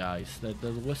hate these guys. They're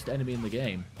the worst enemy in the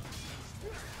game.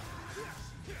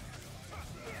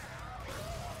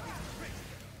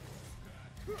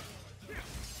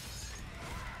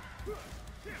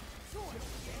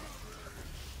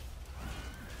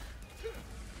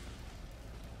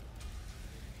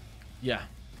 Yeah.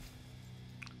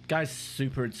 Guy's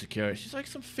super insecure. She's like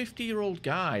some 50-year-old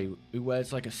guy who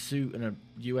wears like a suit and a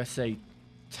USA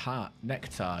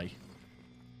necktie.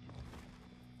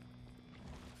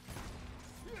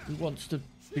 Who wants to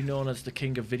be known as the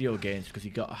king of video games because he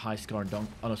got a high score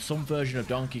on some version of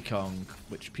Donkey Kong,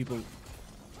 which people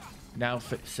now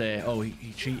say, oh,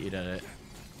 he cheated at it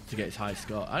to get his high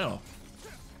score. I don't know.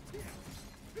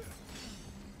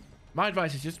 My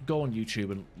advice is just go on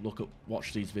YouTube and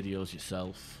watch these videos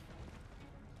yourself.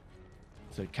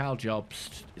 So Carl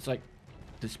Jobst, it's like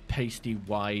this pasty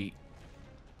white,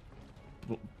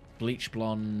 bleach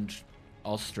blonde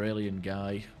Australian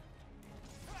guy.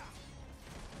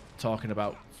 Talking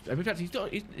about, in fact, he's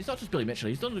not just Billy Mitchell.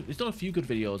 He's done a few good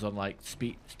videos on like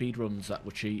speed runs that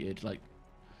were cheated, like,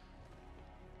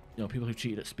 you know, people who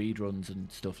cheated at speed runs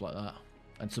and stuff like that,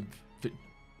 and some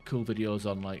cool videos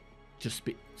on like just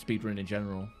speed running in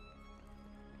general.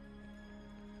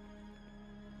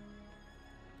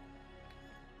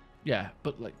 Yeah,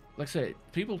 but like I say,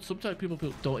 sometimes people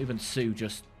don't even sue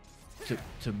just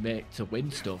to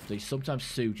win stuff. They sometimes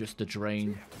sue just to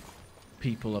drain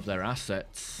people of their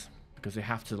assets because they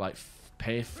have to like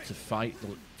pay to fight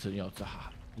to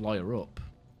lawyer up.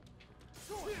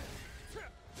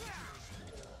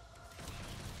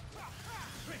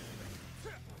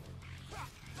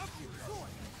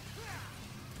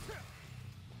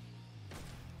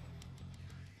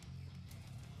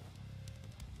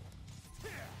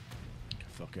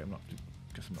 Fuck it, I'm not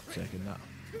Guess I'm not taking that.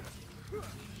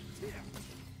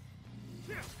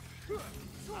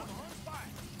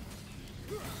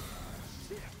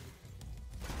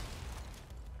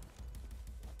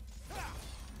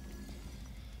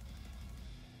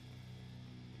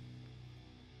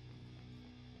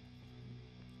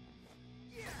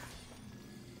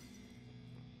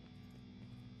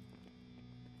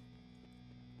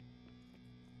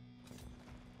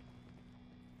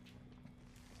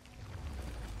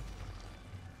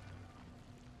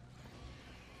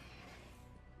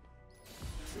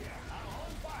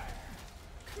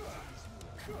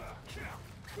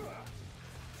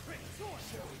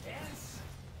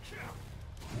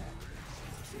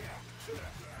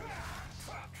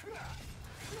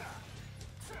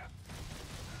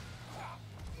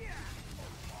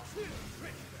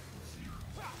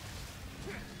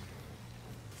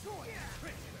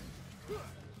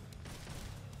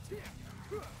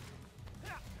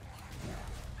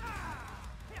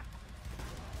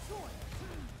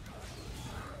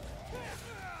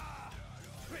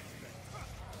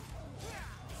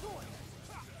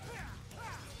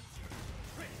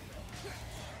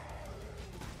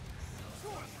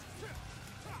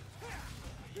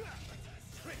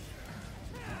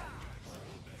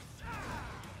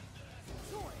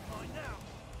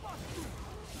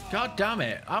 God damn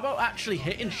it. How about actually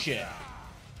hitting shit?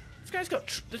 This guy's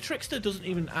got... the Trickster doesn't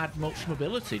even add much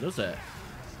mobility, does it?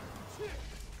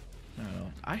 No.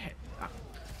 I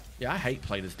hate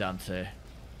playing as Dante.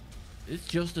 It's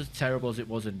just as terrible as it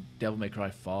was in Devil May Cry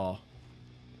 4.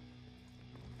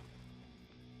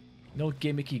 No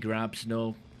gimmicky grabs,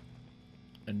 no...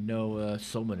 and no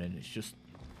summoning. It's just...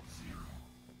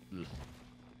 ugh.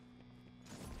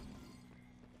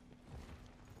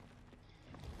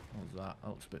 What was that? That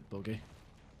looks a bit buggy.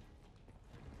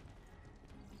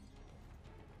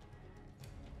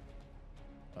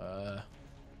 The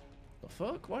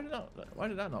fuck? Why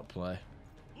did that not play?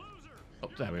 Oh,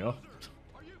 there we are.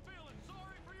 Are you feeling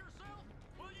sorry for yourself?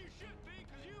 Well, you should be,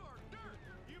 'cause you are dirt.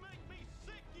 You make me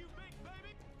sick, you big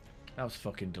baby. That was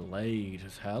fucking delayed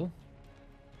as hell.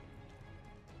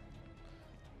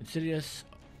 Insidious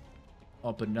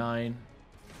or benign.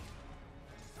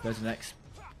 There's an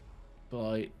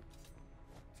exploit.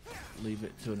 Leave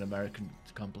it to an American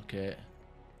to complicate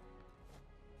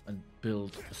and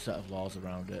build a set of laws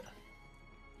around it,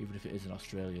 even if it is an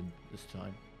Australian this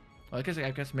time. Well, I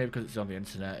guess maybe because it's on the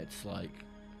internet, it's like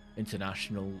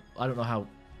international. I don't know how.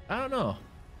 I don't know.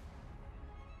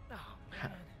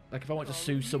 Like if I want to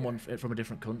sue someone from a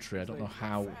different country, I don't know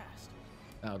how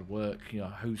that would work. You know,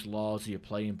 whose laws are you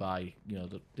playing by? You know,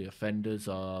 the offenders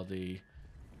or the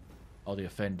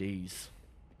offendees.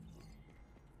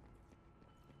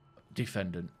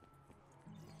 Defendant.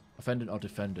 Offendant or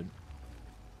defendant.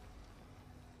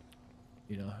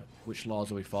 You know, which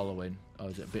laws are we following? Or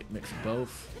is it a bit mix of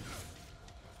both?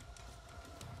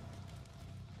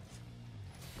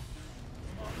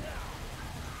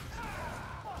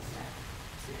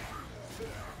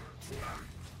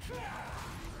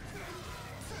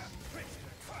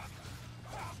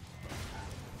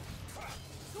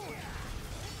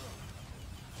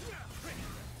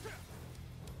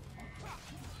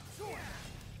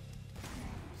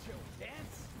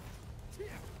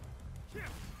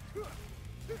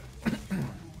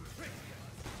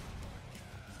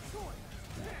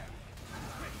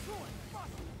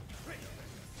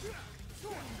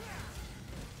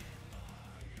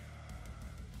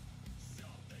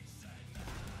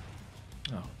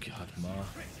 Oh god, Ma.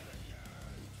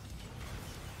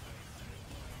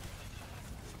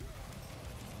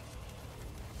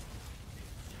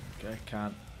 Okay,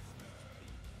 can't.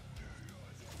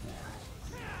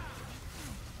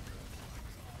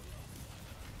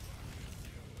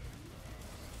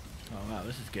 Oh wow,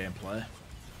 this is gameplay.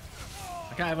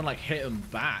 I can't even like hit them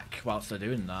back whilst they're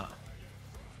doing that.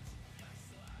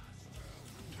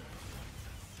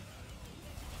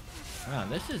 Man,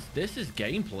 this is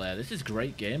gameplay. This is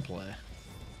great gameplay.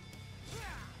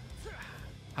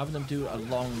 Having them do a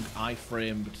long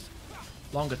iframed,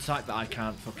 long attack that I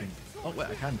can't fucking. Oh wait,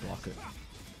 I can block it.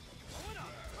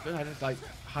 But I just like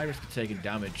high risk of taking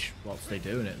damage whilst they're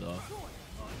doing it though.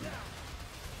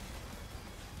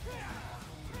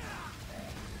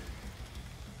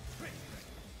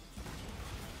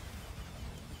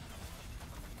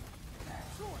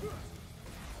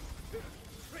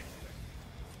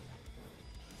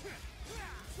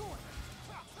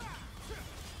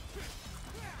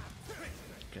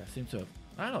 Seem to have,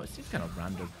 I don't know, it seems kind of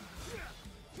random.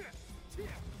 You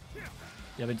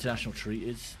have international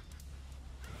treaties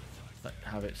that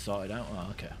have it sorted out.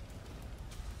 Oh, okay.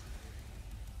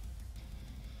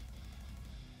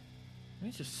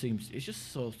 It just seems, it's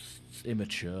just so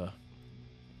immature.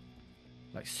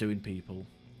 Like suing people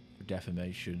for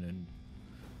defamation and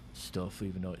stuff,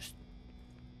 even though it's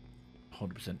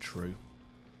 100% true.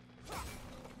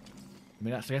 I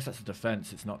mean, I guess that's a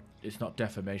defense. It's not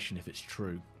defamation if it's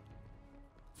true.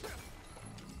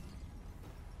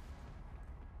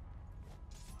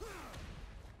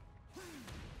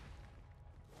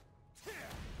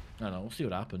 I don't know, we'll see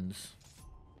what happens.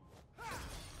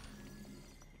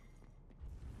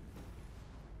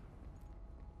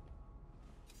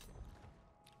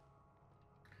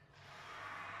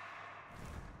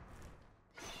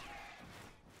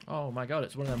 Oh my god,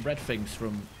 it's one of them red things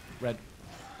from... red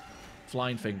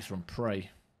flying things from Prey.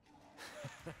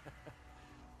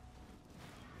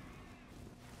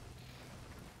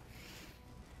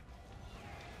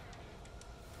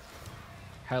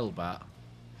 Hellbat.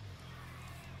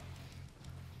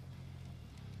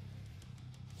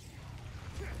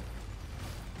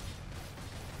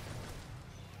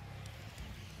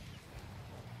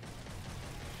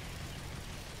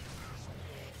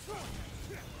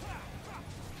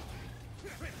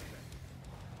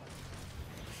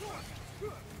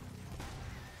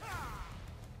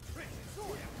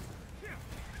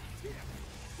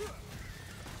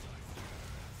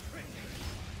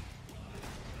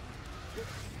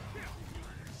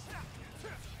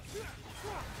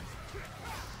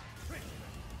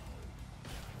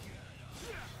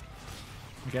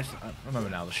 I guess, I remember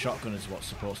now, the shotgun is what's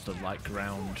supposed to, like,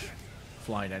 ground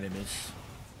flying enemies.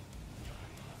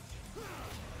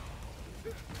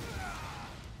 And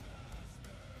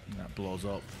that blows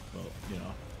up, but, you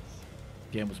know,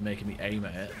 the game was making me aim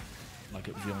at it like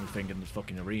it was the only thing in the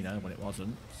fucking arena when it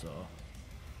wasn't, so...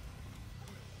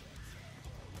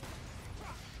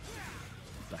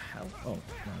 What the hell? Oh, right,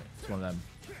 it's one of them.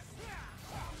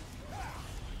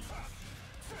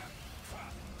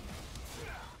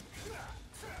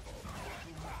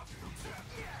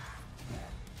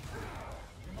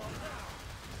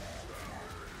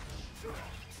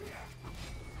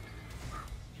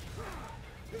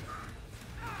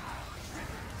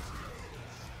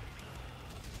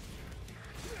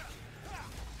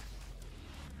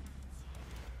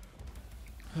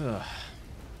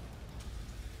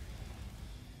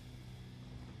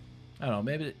 I don't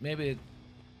know, maybe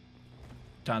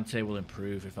Dante will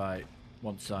improve if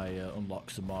once I unlock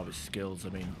some more of his skills. I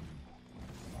mean,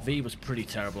 V was pretty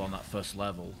terrible on that first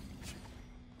level,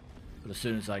 but as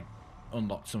soon as I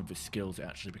unlocked some of his skills, it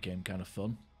actually became kind of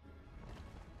fun.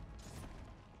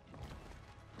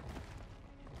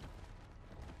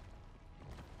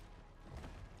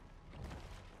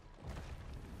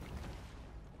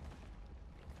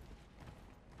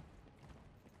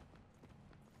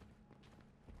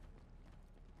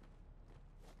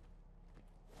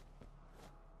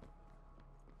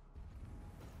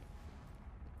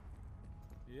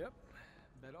 Yep,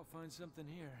 bet I'll find something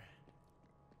here.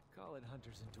 Call it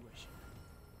hunter's intuition.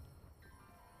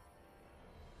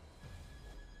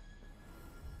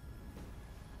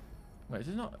 Wait, is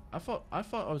it not? I thought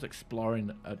I was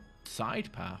exploring a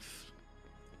side path.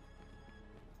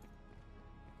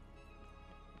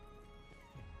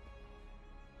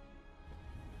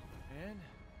 And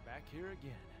back here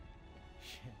again.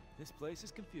 Shit, this place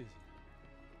is confusing.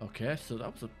 Okay, so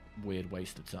that was a weird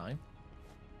waste of time.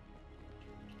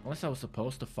 Unless I was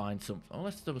supposed to find something.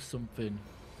 Unless there was something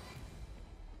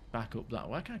back up that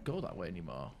way. I can't go that way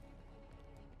anymore.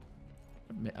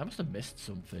 I must have missed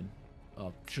something.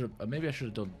 Oh, maybe I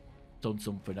should have done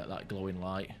something at that glowing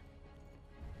light.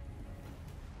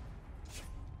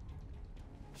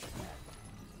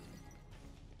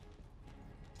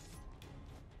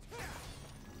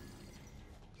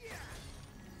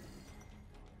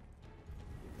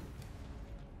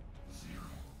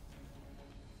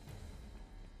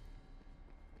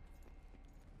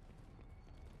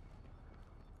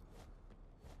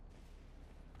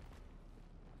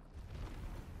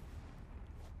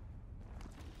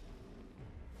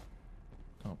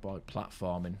 Oh boy,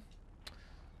 platforming.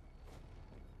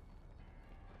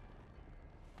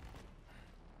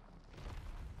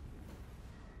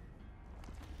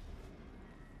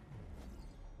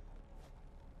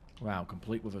 Wow,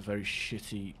 complete with a very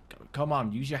shitty... Come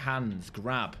on, use your hands,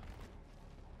 grab.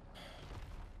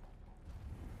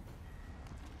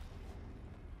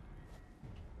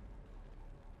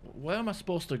 Where am I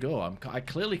supposed to go? I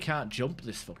clearly can't jump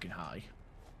this fucking high.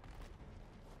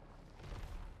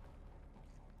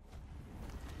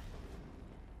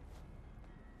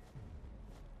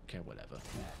 Okay, whatever.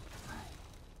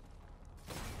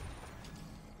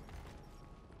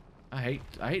 I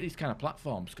hate these kind of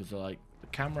platforms because they're like the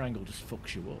camera angle just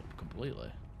fucks you up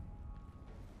completely.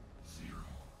 0.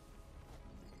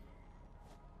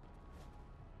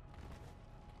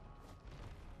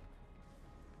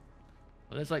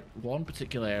 There's like one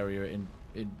particular area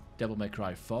in Devil May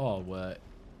Cry 4 where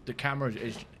the camera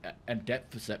is and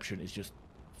depth perception is just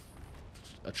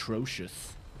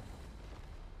atrocious.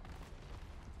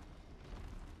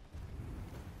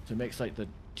 So it makes like the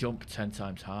jump 10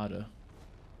 times harder.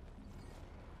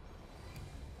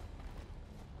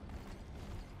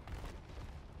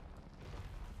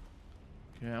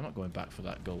 Yeah, I'm not going back for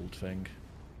that gold thing.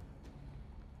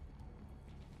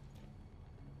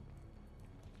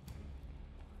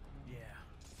 Yeah,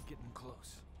 getting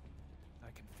close.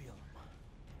 I can feel them.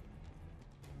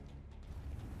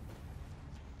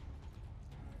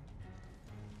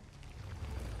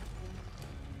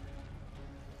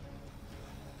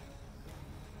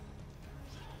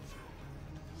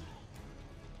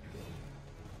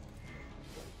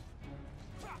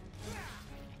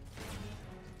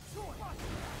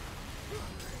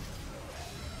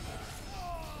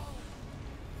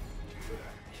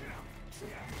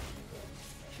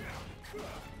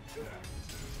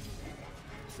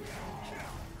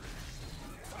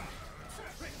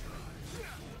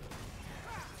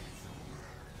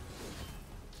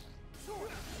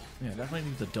 Yeah, definitely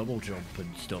need the double jump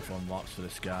and stuff unlocked for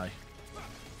this guy.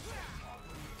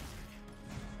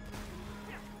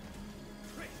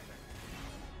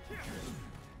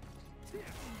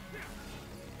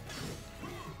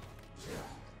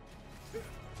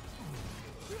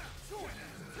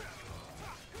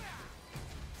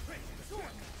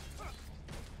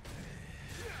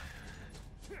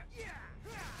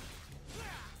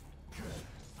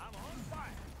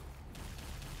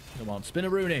 Come on,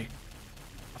 Spinaroonie!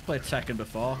 I've played Tekken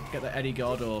before. Get the Eddie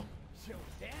God or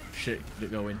shit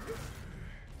going.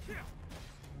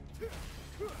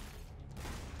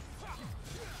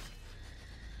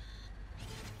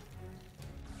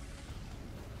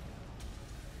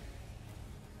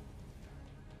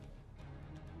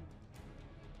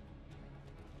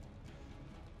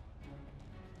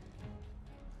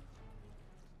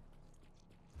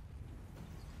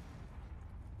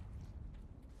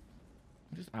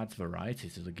 It just adds variety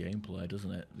to the gameplay,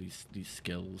 doesn't it? These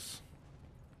skills.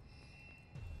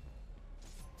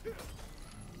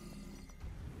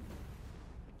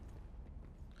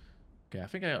 Okay, I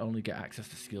think I only get access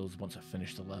to skills once I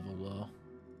finish the level, though.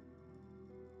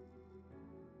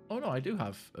 Oh no, I do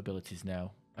have abilities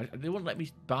now. They wouldn't let me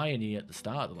buy any at the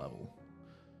start of the level.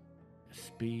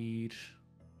 Speed.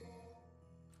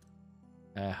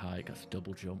 Air hike, that's a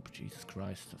double jump. Jesus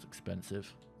Christ, that's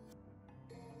expensive.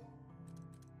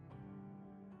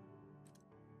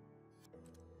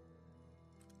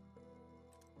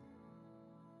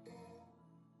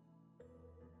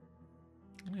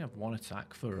 I only have one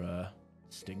attack for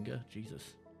Stinger.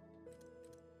 Jesus.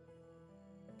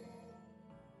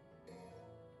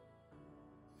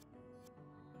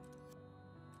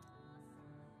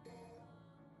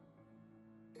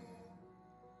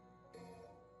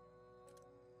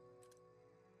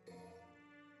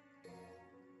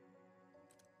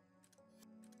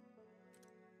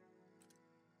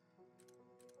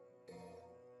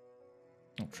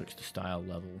 Oh, Trickster style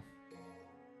level.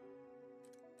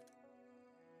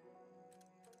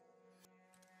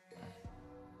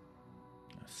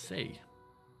 Let's see.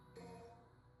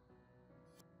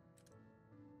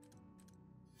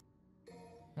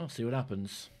 We'll see what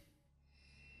happens.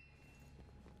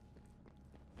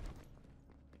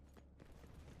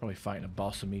 Probably fighting a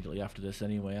boss immediately after this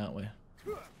anyway, aren't we?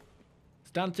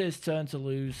 It's Dante's turn to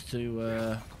lose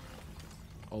to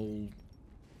old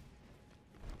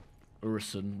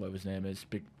Urson, whatever his name is.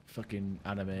 Big fucking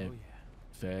anime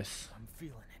face. I'm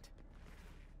feeling it.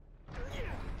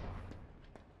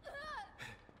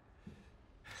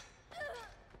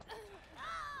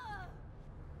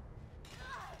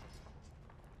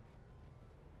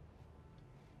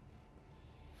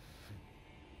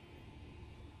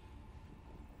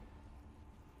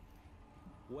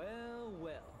 Well,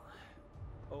 well.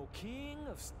 O king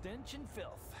of stench and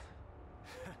filth.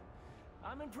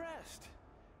 I'm impressed.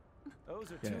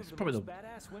 Those are two of the most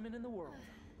badass women in the world.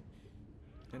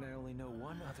 And I only know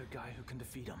one other guy who can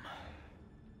defeat them.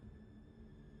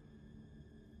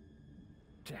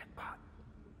 Jackpot.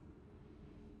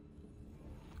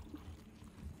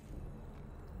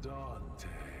 Dante.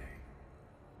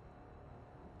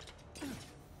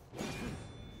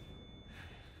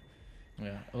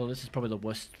 Yeah, well, this is probably the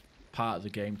worst part of the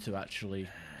game to actually...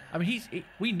 I mean,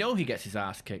 we know he gets his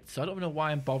ass kicked, so I don't know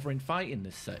why I'm bothering fighting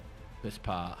this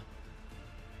part.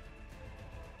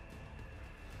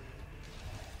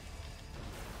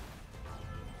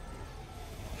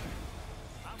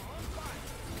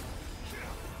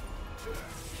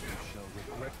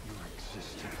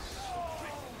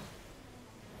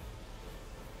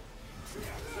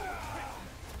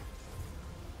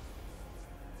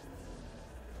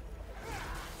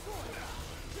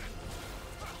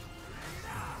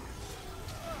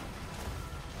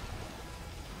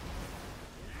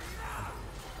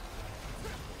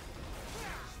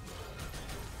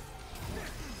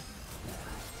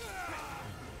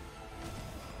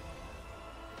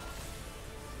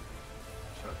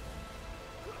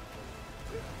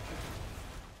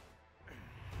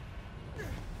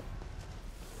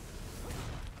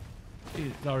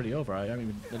 It's already over. I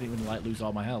didn't even like lose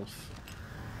all my health.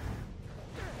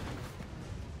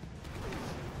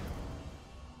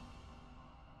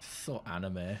 So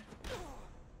anime.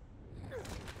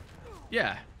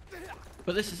 Yeah,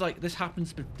 but this is like this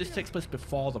happens. This takes place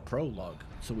before the prologue,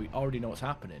 so we already know what's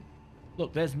happening.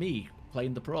 Look, there's me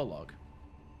playing the prologue.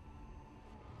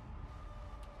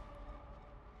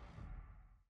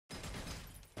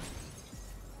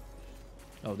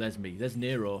 Oh, there's me. There's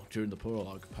Nero during the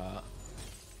prologue part.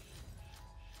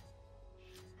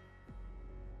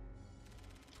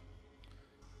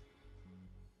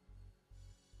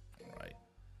 Right.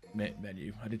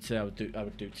 Menu. I did say I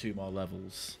would do 2 more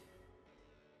levels.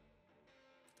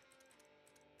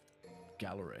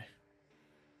 Gallery.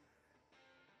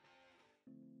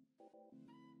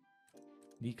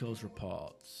 Nico's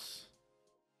reports.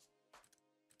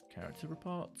 Character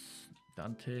reports.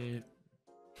 Dante.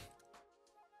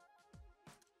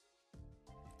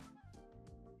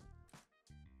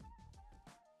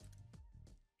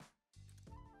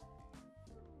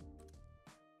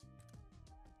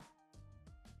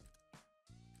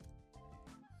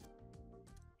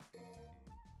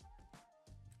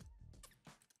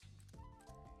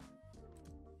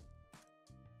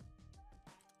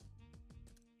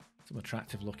 Some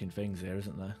attractive looking things here,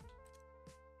 isn't there?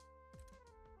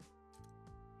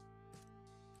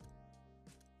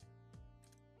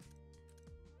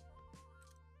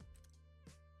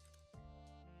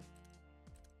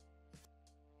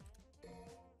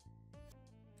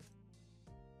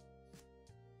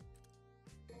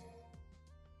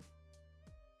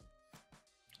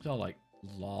 It's all like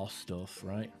law stuff,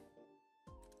 right?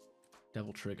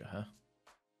 Devil Trigger, huh?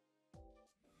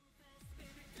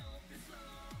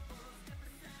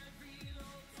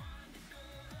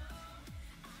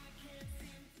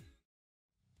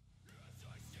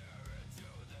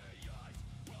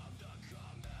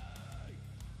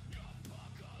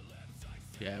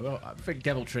 Yeah, well, I think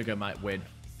Devil Trigger might win.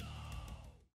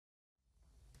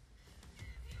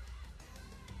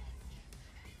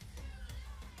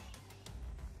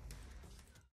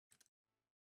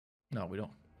 No, we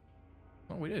don't.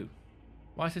 What do we do?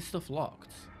 Why is this stuff locked?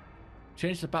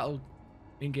 Change the battle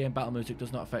in-game battle music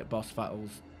does not affect boss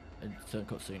battles in certain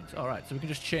cutscenes. Alright, so we can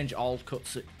just change all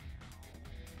the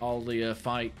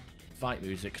fight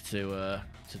music to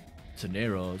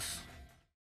Nero's.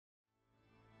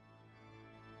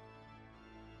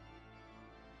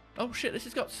 Oh shit, this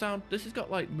has got sound. This has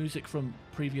got like music from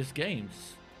previous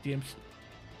games. DMC.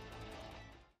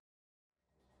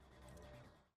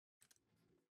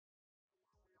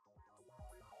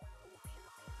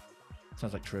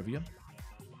 Sounds like Trivium.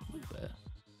 A little bit.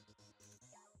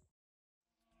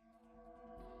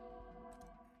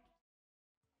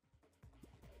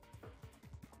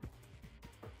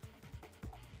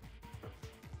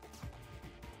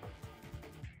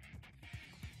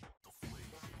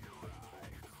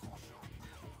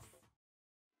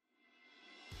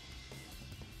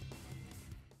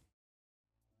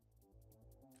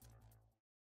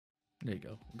 There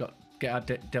you go. Get our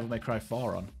Devil May Cry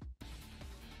 4 on.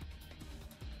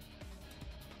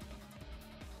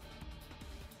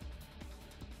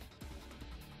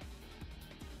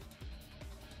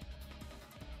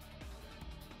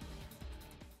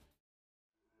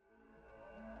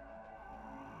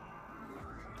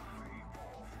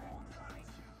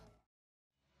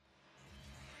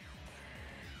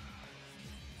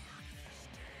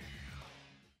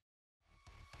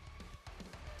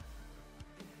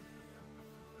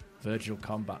 Virtual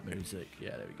combat music.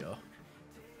 Yeah, there we go.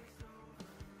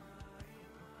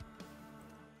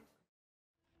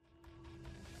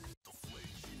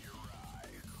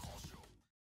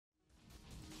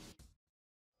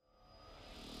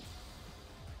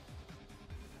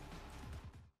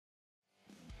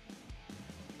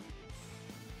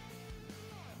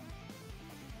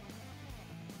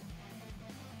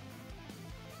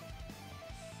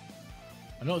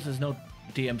 I notice there's no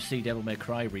DMC Devil May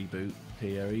Cry reboot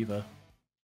here either.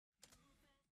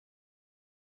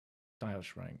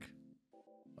 Stylish rank.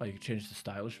 Oh, you can change the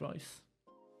stylish voice?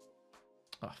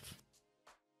 Oh,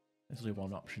 there's only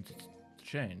one option to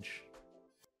change.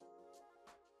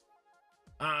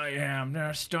 I am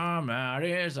the storm that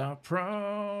is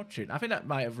approaching. I think that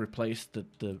might have replaced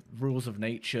the Rules of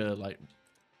Nature, like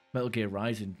Metal Gear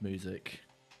Rising music.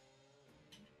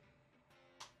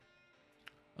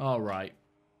 Alright.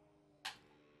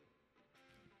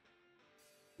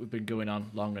 We've been going on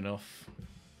long enough.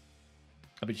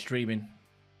 I've been streaming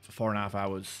for 4.5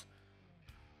 hours.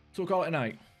 So we'll call it a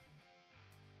night.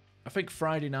 I think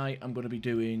Friday night I'm going to be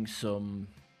doing some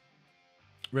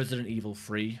Resident Evil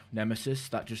 3 Nemesis.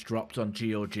 That just dropped on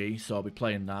GOG, so I'll be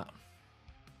playing that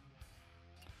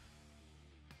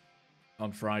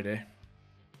on Friday.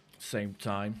 Same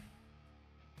time.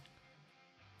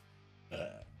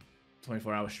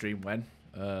 24-hour stream when?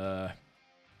 No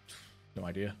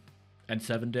idea.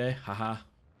 N7 day, haha.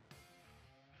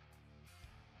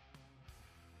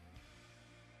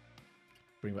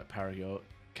 Bring back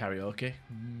karaoke.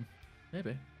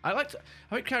 Maybe. I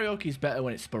think karaoke is better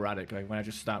when it's sporadic, like when I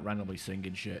just start randomly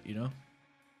singing shit, you know?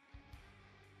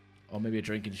 Or maybe a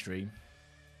drinking stream.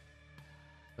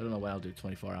 I don't know when I'll do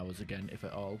 24 hours again, if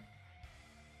at all.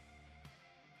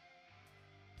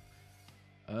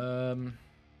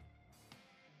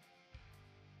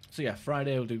 So yeah,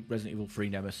 Friday we'll do Resident Evil 3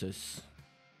 Nemesis.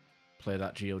 Play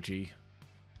that GOG.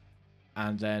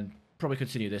 And then probably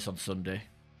continue this on Sunday.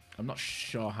 I'm not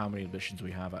sure how many missions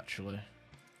we have actually.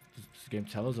 Does the game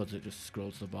tell us or does it just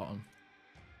scroll to the bottom?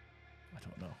 I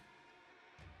don't know.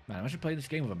 Man, imagine playing this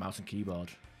game with a mouse and keyboard.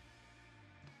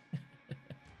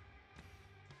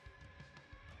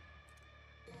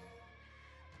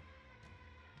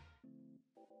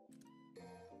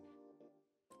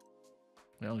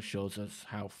 It only shows us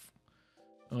how.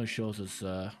 Only shows us.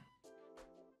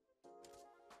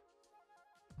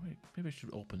 Wait, maybe I should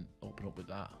open up with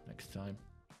that next time.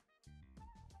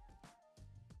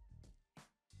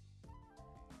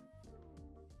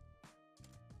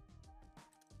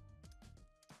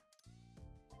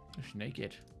 Just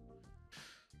naked.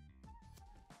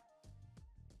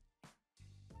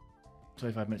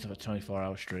 25 minutes of a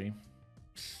 24-hour stream.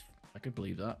 I can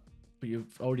believe that. But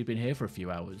you've already been here for a few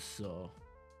hours, so.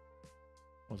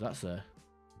 What does that say?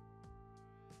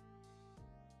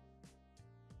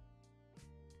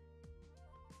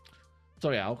 So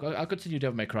yeah, I'll continue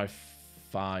Devil May Cry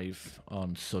 5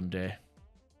 on Sunday.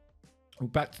 We're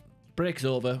back. Break's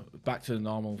over. Back to the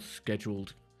normal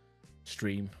scheduled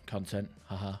stream content.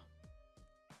 Haha.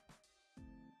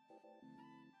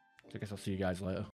 So I guess I'll see you guys later.